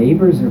all the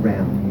neighbors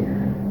around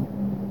here?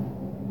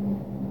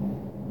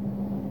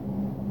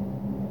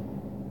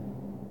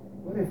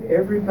 What if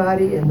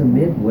everybody in the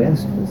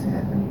Midwest was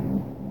happy?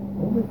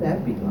 What would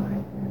that be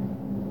like?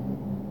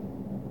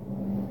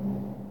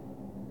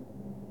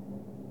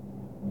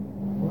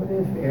 What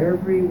if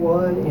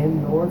everyone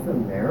in North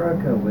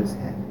America was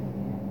happy?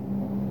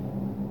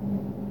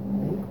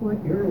 Think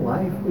what your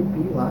life would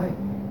be like.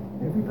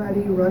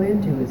 Everybody you run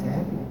into is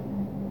happy.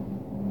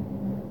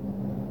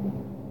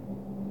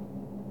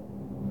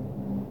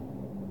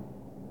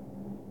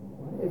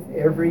 What if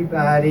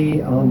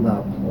everybody on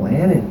the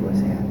planet was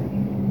happy?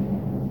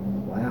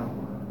 Wow.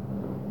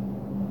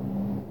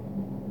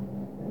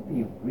 That'd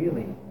be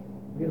really,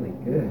 really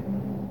good.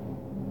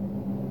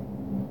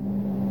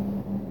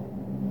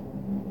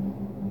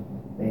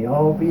 May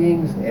all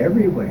beings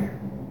everywhere